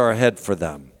days are ahead for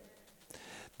them.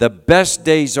 The best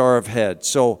days are ahead.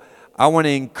 So I want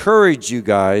to encourage you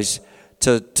guys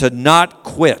to not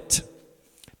quit,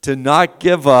 to not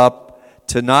give up,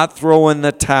 to not throw in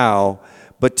the towel,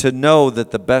 but to know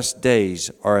that the best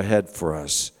days are ahead for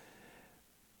us.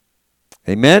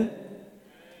 Amen?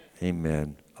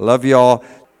 Amen. I love you all.